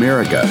corporate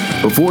America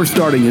before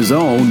starting his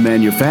own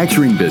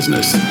manufacturing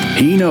business,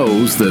 he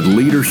knows that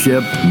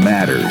leadership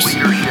matters.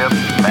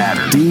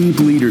 Deep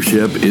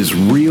Leadership is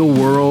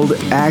real-world,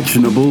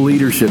 actionable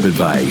leadership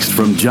advice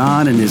from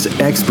John and his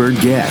expert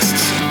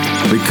guests.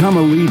 Become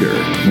a leader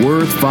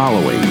worth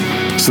following.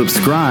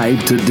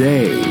 Subscribe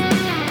today.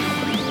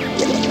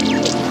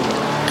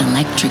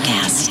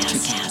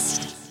 Electrocast.